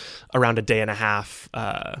probably around a day and a half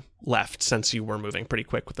left, since you were moving pretty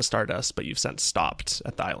quick with the Stardust, but you've since stopped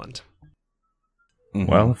at the island. Mm-hmm.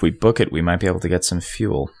 Well, if we book it, we might be able to get some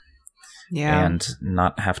fuel. Yeah. And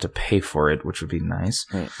not have to pay for it, which would be nice.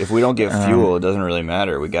 If we don't get fuel, it doesn't really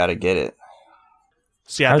matter. We got to get it.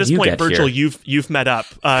 So yeah, at How'd this you point, get Virgil, here? you've met up.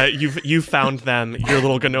 You've found them. Your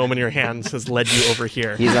little gnome in your hands has led you over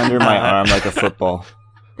here. He's under my arm like a football.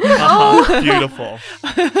 Beautiful.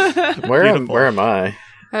 Where Beautiful. am I?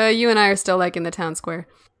 You and I are still like in the town square.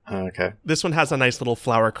 Oh, okay. This one has a nice little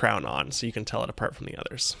flower crown on, so you can tell it apart from the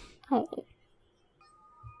others. Oh.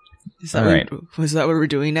 Is that All right. Was that what we're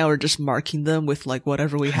doing now? We're just marking them with like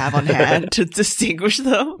whatever we have on hand to distinguish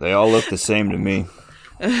them. They all look the same to me.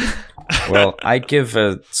 Well, I give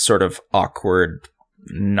a sort of awkward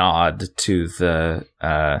nod to the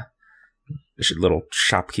little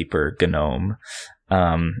shopkeeper gnome,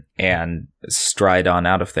 and stride on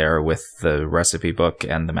out of there with the recipe book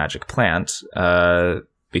and the magic plant,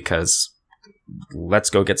 because let's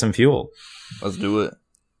go get some fuel. Let's do it.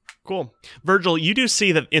 Cool. Virgil, you do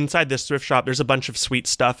see that inside this thrift shop, there's a bunch of sweet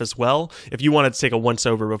stuff as well. If you wanted to take a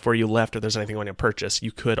once-over before you left, or there's anything you want to purchase,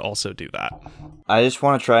 you could also do that. I just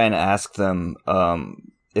want to try and ask them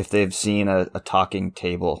if they've seen a talking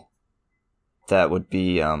table. That would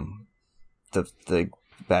be the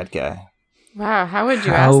bad guy. Wow, how would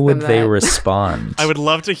you ask How them would they that? respond? I would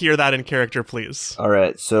love to hear that in character, please. All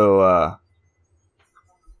right, so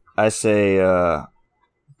I say,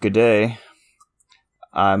 "Good day.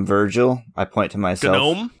 I'm Virgil." I point to myself,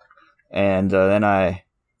 Gnome? and then I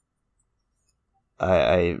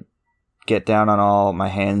get down on all my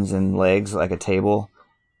hands and legs like a table,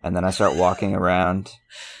 and then I start walking around,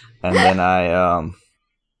 and then I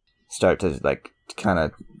start to like kind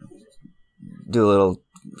of do a little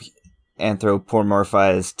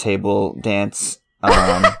anthropomorphized table dance,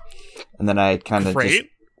 and then I kind of Great.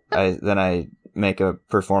 I make a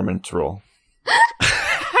performance roll.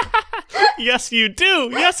 Yes, you do.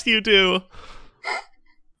 Yes, you do.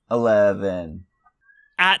 11.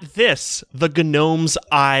 At this, the gnome's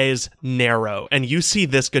eyes narrow, and you see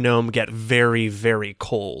this gnome get very, very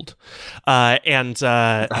cold. I've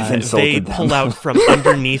They insulted them. pull out from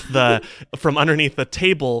underneath the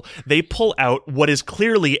table. They pull out what is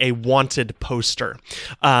clearly a wanted poster,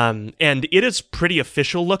 and it is pretty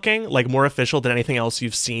official looking, like more official than anything else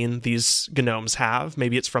you've seen these gnomes have.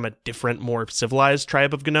 Maybe it's from a different, more civilized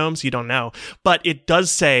tribe of gnomes. You don't know, but it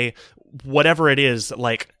does say whatever it is,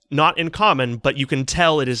 like. Not in common, but you can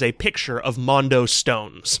tell it is a picture of Mondo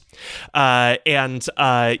stones. And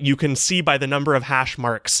you can see by the number of hash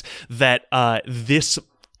marks that this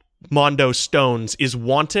Mondo stones is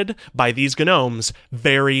wanted by these gnomes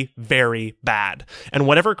very, very bad. And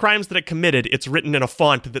whatever crimes that it committed, it's written in a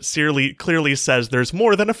font that clearly says there's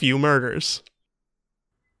more than a few murders.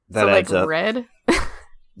 That So adds like up. red?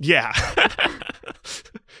 Yeah.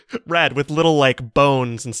 Red with little like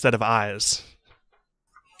bones instead of eyes.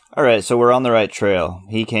 All right, so we're on the right trail.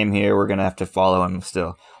 He came here. We're going to have to follow him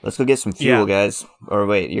still. Let's go get some fuel, Yeah. guys. Or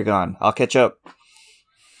wait, you're gone. I'll catch up.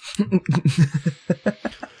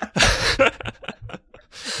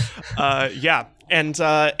 Yeah. And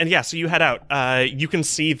yeah, so you head out. You can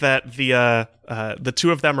see that the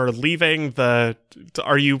two of them are leaving.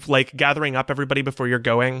 Are you like gathering up everybody before you're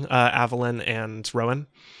going, Avalon and Rowan?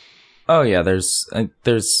 Oh yeah, there's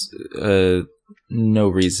no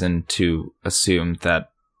reason to assume that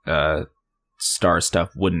star stuff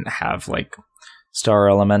wouldn't have like star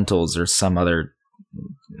elementals or some other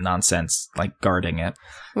nonsense like guarding it.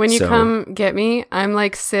 When you So- come get me, I'm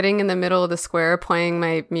like sitting in the middle of the square playing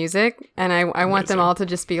my music, and I want them Amazing. all to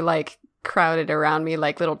just be like crowded around me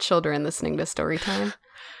like little children listening to story time.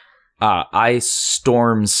 I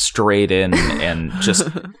storm straight in and just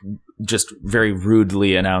very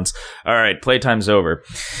rudely announce, "All right, playtime's over.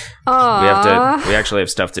 Aww. We actually have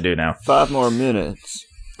stuff to do now." 5 more minutes.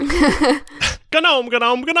 Gnome,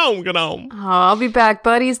 gnome, gnome, gnome. Oh, I'll be back,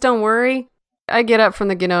 buddies. Don't worry. I get up from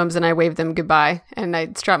the gnomes and I wave them goodbye, and I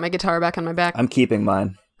strap my guitar back on my back. I'm keeping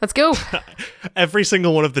mine. Let's go. Every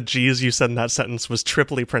single one of the G's you said in that sentence was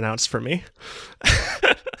triply pronounced for me.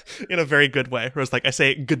 In a very good way. Where it's like, I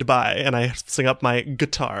say goodbye and I sing up my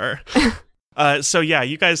guitar. So yeah,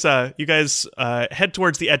 you guys head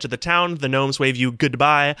towards the edge of the town. The gnomes wave you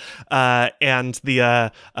goodbye, and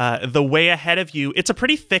the way ahead of you, it's a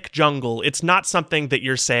pretty thick jungle. It's not something that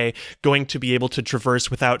you're, say, going to be able to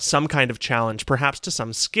traverse without some kind of challenge, perhaps to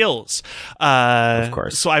some skills. Of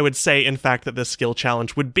course. So I would say, in fact, that the skill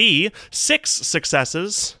challenge would be 6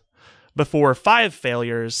 successes before 5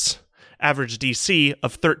 failures, average DC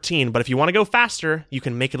of 13. But if you want to go faster, you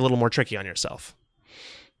can make it a little more tricky on yourself.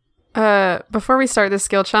 Before we start this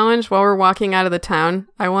skill challenge, while we're walking out of the town,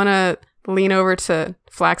 I want to lean over to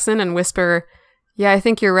Flaxen and whisper, "Yeah, I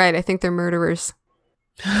think you're right. I think they're murderers."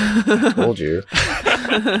 Told you.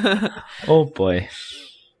 Oh boy.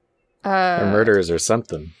 They're murderers or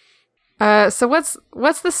something. So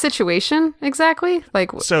what's the situation exactly?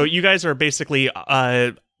 Like, So you guys are basically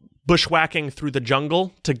bushwhacking through the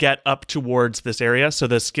jungle to get up towards this area. So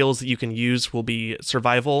the skills that you can use will be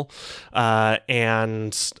survival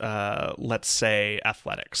and let's say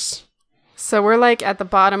athletics. so we're like at the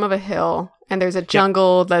bottom of a hill, and there's a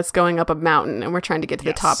jungle that's going up a mountain, and we're trying to get to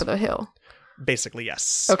the Yes. top of the hill. Basically,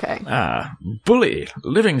 yes. Okay. Bully.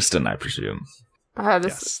 Livingston, I presume.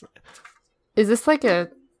 This is this like a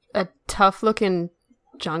tough looking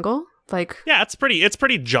jungle? Like, Yeah, it's pretty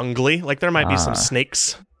jungly. Like there might be some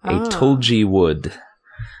snakes. A Tolji wood.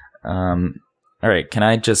 All right, can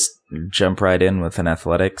I just jump right in with an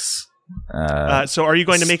athletics? So are you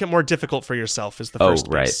going to make it more difficult for yourself is the first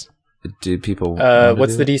right. piece. Do people... want to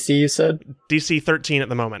What's do the it? DC you said? DC 13 at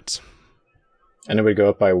the moment. And it would go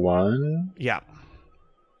up by 1, Yeah.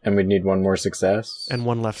 and we'd need 1 more success. And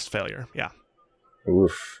 1 left failure. Yeah.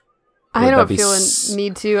 Oof. I Would don't that be feel a s-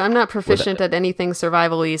 need to. I'm not proficient at anything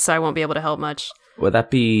survival-y, so I won't be able to help much. Would that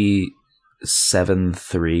be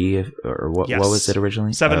 7-3? Or what, Yes. what was it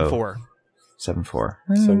originally? 7-4. 7-4.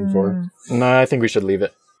 7-4. No, I think we should leave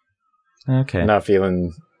it. Okay. Not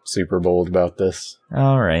feeling super bold about this.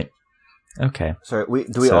 All right. Okay. Sorry,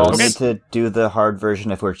 do we So- all Okay. need to do the hard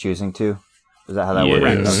version if we're choosing to? Is that how that Yeah. works?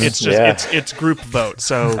 Correct. Mhm. It's just Yeah. it's group vote.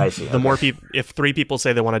 So I see, the okay. more people, if 3 people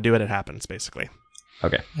say they want to do it, it happens basically.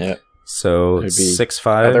 Okay. Yeah. So It'd be-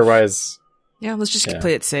 6-5. Otherwise, Yeah, let's just Yeah.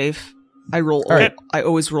 play it safe. I right. I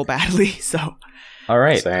always roll badly, so All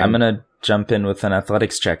right. Same. I'm going to jump in with an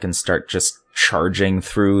athletics check and start just charging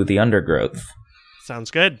through the undergrowth. Sounds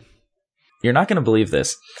good. You're not going to believe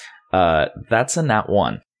this. That's a nat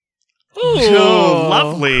 1. Ooh,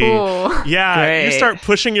 lovely. Cool. Yeah, you Great. start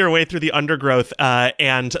pushing your way through the undergrowth,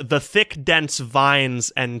 and the thick, dense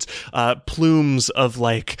vines and plumes of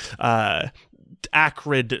like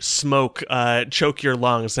acrid smoke choke your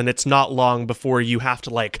lungs, and it's not long before you have to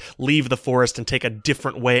like leave the forest and take a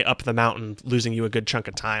different way up the mountain, losing you a good chunk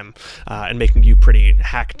of time and making you pretty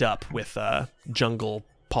hacked up with jungle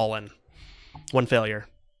pollen. 1 failure.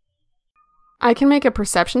 I can make a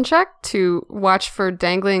perception check to watch for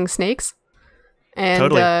dangling snakes, and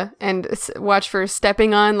Totally. watch for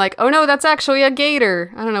stepping on. Like, oh no, that's actually a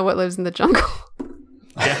gator. I don't know what lives in the jungle.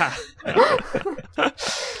 Yeah.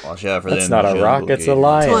 Watch out for that's them not a jungle rock, it's a gators.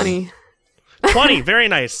 lion. 20. 20, very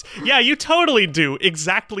nice. Yeah, you totally do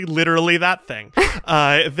exactly literally that thing.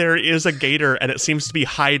 There is a gator, and it seems to be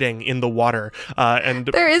hiding in the water. And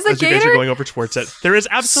There is a as you guys are gator? going over towards it, there is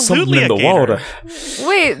absolutely Something in a the gator. water.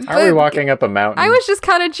 Wait, Are we but walking up a mountain? I was just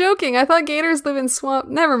kind of joking. I thought gators live in swamp.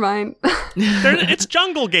 Never mind. It's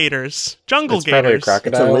jungle gators. Jungle It's probably a gators. It's a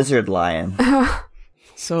crocodile. lizard lion.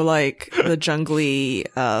 So, like, the jungly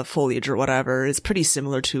foliage or whatever is pretty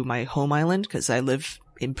similar to my home island because I live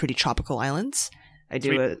in pretty tropical islands. I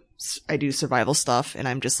do survival stuff, and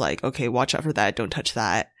I'm just like, okay, watch out for that. Don't touch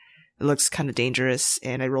that. It looks kind of dangerous,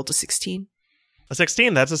 and I rolled a 16. A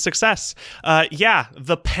 16, that's a success. Yeah,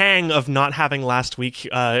 the pang of not having last week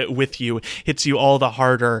with you hits you all the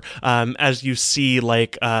harder as you see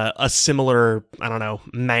like a similar, I don't know,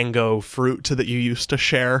 mango fruit that you used to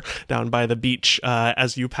share down by the beach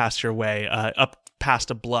as you pass your way up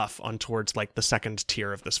past a bluff on towards like the second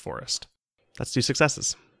tier of this forest. That's 2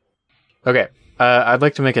 successes. Okay. I'd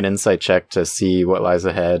like to make an insight check to see what lies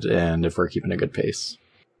ahead and if we're keeping a good pace.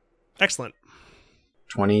 Excellent.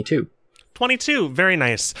 22. 22, very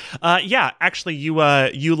nice. Yeah, actually, you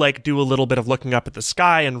like do a little bit of looking up at the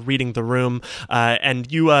sky and reading the room,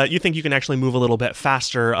 and you think you can actually move a little bit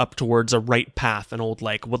faster up towards a right path, an old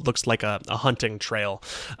like what looks like a hunting trail,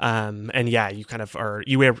 and yeah, you kind of are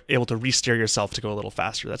able to re-steer yourself to go a little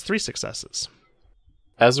faster. That's 3 successes.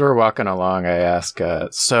 As we're walking along, I ask,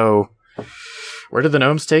 so where did the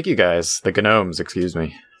gnomes take you guys? The gnomes, excuse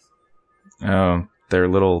me. Oh, their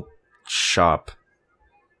little shop.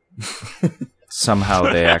 Somehow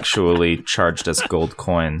they actually charged us gold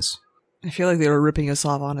coins. I feel like they were ripping us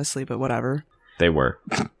off, honestly, but whatever. they were.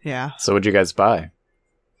 Yeah. So what'd you guys buy?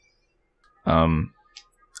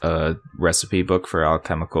 A recipe book for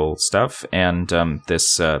alchemical stuff, and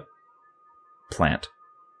this plant.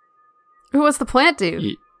 What's the plant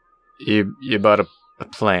do? You bought a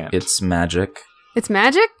plant. It's magic. It's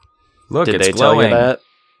magic? Look, Did it's they glowing. tell you that?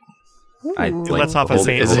 I Ooh. like, Let's off a hold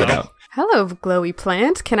Saint it Glow. out. Hello, glowy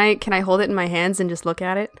plant. Can I hold it in my hands and just look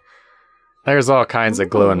at it? There's all kinds of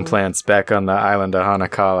glowing Ooh. plants back on the island of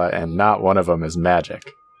Hanakala, and not one of them is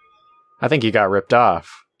magic. I think you got ripped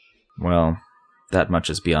off. Well, that much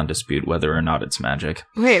is beyond dispute whether or not it's magic.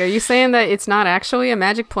 Wait, are you saying that it's not actually a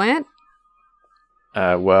magic plant?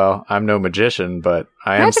 Well, I'm no magician, but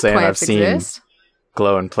I am Magic saying I've plants seen exist.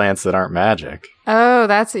 glowing plants that aren't magic. Oh,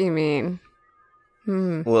 that's what you mean.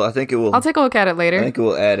 Well, I think it will. I'll take a look at it I later. think it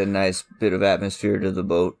will add a nice bit of atmosphere to the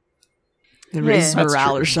boat. It raises Yeah. That's morale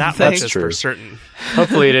true. or That something. much That's is true. for certain.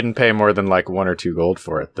 Hopefully you didn't pay more than like 1 or 2 gold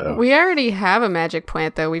for it, though. We already have a magic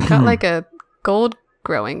plant, though. We've got like a gold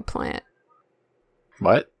growing plant.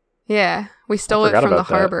 What? Yeah, we stole it forgot from the about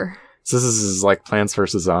that. harbor. So this is like Plants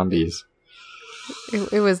vs. Zombies.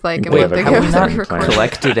 It was like a Wait, month but ago have we that not we recorded.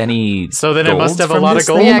 collected any So then it must golds have a from lot of this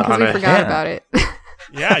gold thing? Yeah, because on we it. forgot Yeah. about it.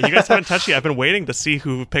 Yeah, you guys haven't touched it. I've been waiting to see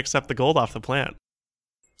who picks up the gold off the plant.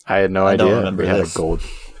 I had no I don't idea remember we had this. a gold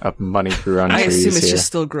up money grew on I trees assume it's here. just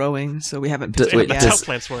still growing, so we haven't D- picked wait, it That's yet. how does-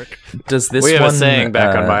 plants work. Does this we have one a saying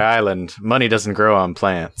back on uh, my island: money doesn't grow on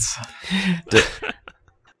plants.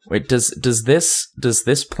 Wait, does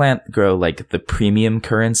this plant grow like the premium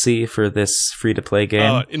currency for this free to play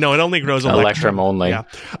game? No, it only grows Electrum only. Yeah.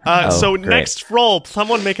 Oh, So great. next roll,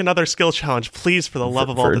 someone make another skill challenge, please, for the love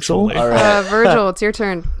of all that's Virgil? holy. All right. Virgil, it's your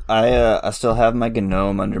turn. I still have my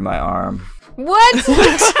gnome under my arm. What?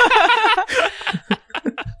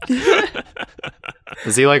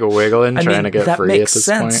 Is he like wiggling, I trying mean, to get that free makes at this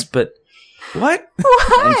sense, point? but what?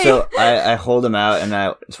 And so I hold him out, and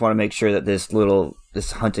I just want to make sure that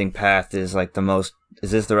this hunting path is like the most.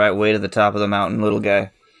 Is this the right way to the top of the mountain, little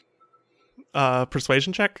guy?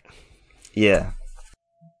 Persuasion check. Yeah.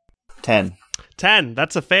 10. 10.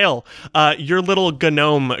 That's a fail. Your little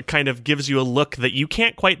gnome kind of gives you a look that you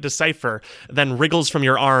can't quite decipher, then wriggles from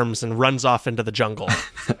your arms and runs off into the jungle.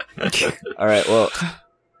 All right. Well,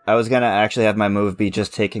 I was gonna actually have my move be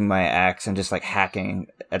just taking my axe and just like hacking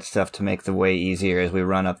at stuff to make the way easier as we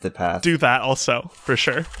run up the path. Do that also, for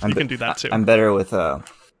sure. You can do that too. I'm better with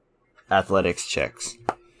athletics checks.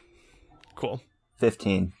 Cool.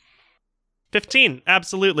 15. 15,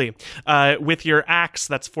 absolutely. With your axe,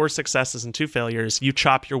 that's 4 successes and 2 failures, you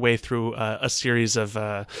chop your way through a series of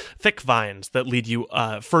thick vines that lead you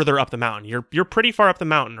further up the mountain. You're pretty far up the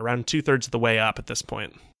mountain, around 2/3 of the way up at this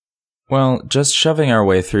point. Well, just shoving our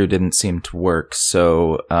way through didn't seem to work,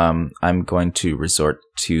 so I'm going to resort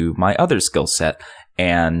to my other skill set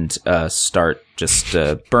and start just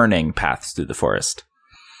burning paths through the forest.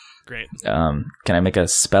 Great. Can I make a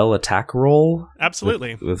spell attack roll?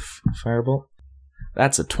 Absolutely. With Firebolt?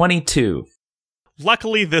 That's a 22.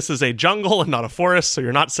 Luckily, this is a jungle and not a forest, so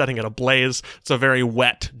you're not setting it ablaze. It's a very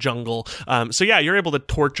wet jungle. So yeah, you're able to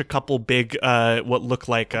torch a couple big, what look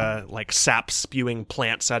like sap spewing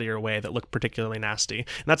plants out of your way that look particularly nasty.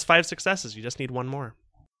 And that's 5 successes. You just need 1 more.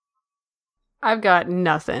 I've got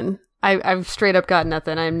nothing. I've straight up got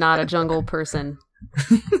nothing. I'm not a jungle person.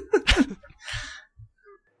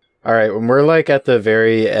 All right, when we're like at the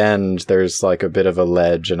very end, there's like a bit of a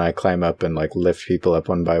ledge, and I climb up and like lift people up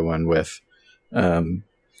one by one with an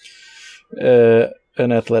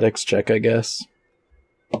athletics check, I guess.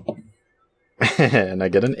 And I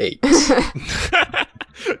get an 8.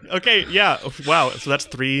 Okay, yeah. Wow. So that's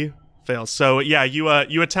 3 fails. So yeah, you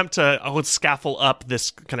attempt to scaffold up this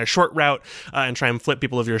kind of short route and try and flip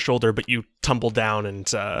people over your shoulder, but you tumble down and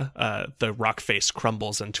the rock face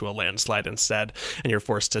crumbles into a landslide instead, and you're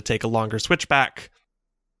forced to take a longer switchback.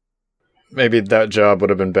 Maybe that job would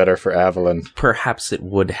have been better for Avalon. Perhaps it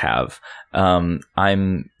would have. I'm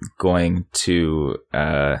going to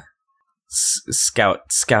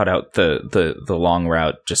scout out the long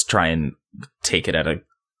route, just try and take it at a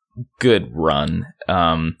good run,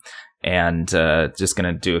 and just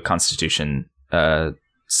gonna do a Constitution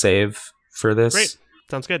save for this. Great.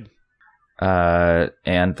 Sounds good.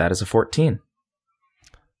 And that is a 14.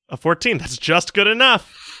 A 14. That's just good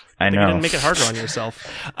enough. I You know. didn't make it harder on yourself.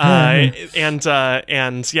 And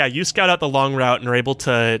yeah, you scout out the long route and are able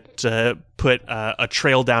to put a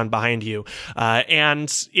trail down behind you.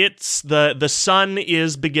 And it's the sun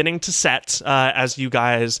is beginning to set as you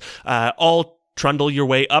guys all trundle your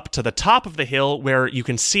way up to the top of the hill, where you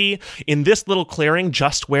can see in this little clearing,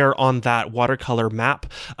 just where on that watercolor map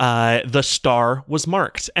the star was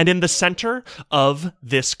marked. And in the center of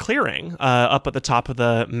this clearing, up at the top of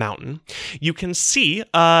the mountain, you can see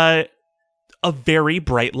a very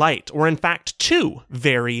bright light, or in fact, two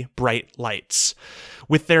very bright lights.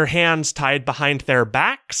 With their hands tied behind their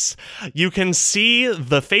backs, you can see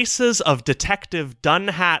the faces of Detective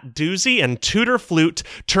Dunhat Doozy and Tutor Flute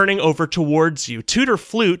turning over towards you. Tutor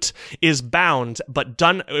Flute is bound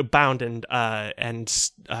and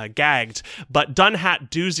gagged, but Dunhat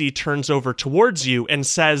Doozy turns over towards you and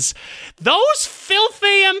says, "Those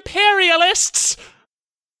filthy imperialists!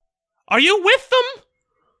 Are you with them?"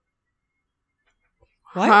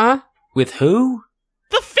 What? Huh? With who?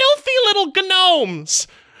 The filthy little gnomes!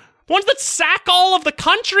 The ones that sack all of the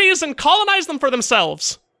countries and colonize them for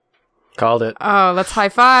themselves. Called it. Oh, let's high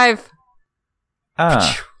five.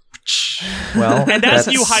 Ah. Well, And as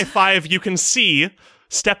you high five, you can see,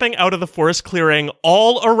 stepping out of the forest clearing,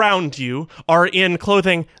 all around you are in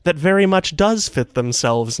clothing that very much does fit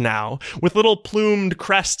themselves now, with little plumed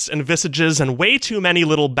crests and visages and way too many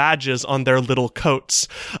little badges on their little coats.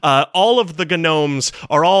 All of the gnomes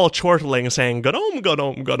are all chortling, saying, "Gnome,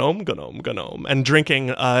 gnome, gnome, gnome, gnome," and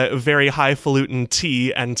drinking very highfalutin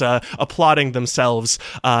tea and applauding themselves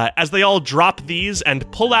as they all drop these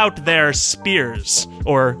and pull out their spears.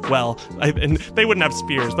 Or, well, and they wouldn't have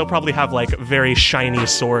spears. They'll probably have, like, very shiny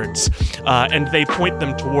swords, and they point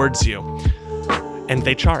them towards you, and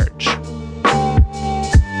they charge.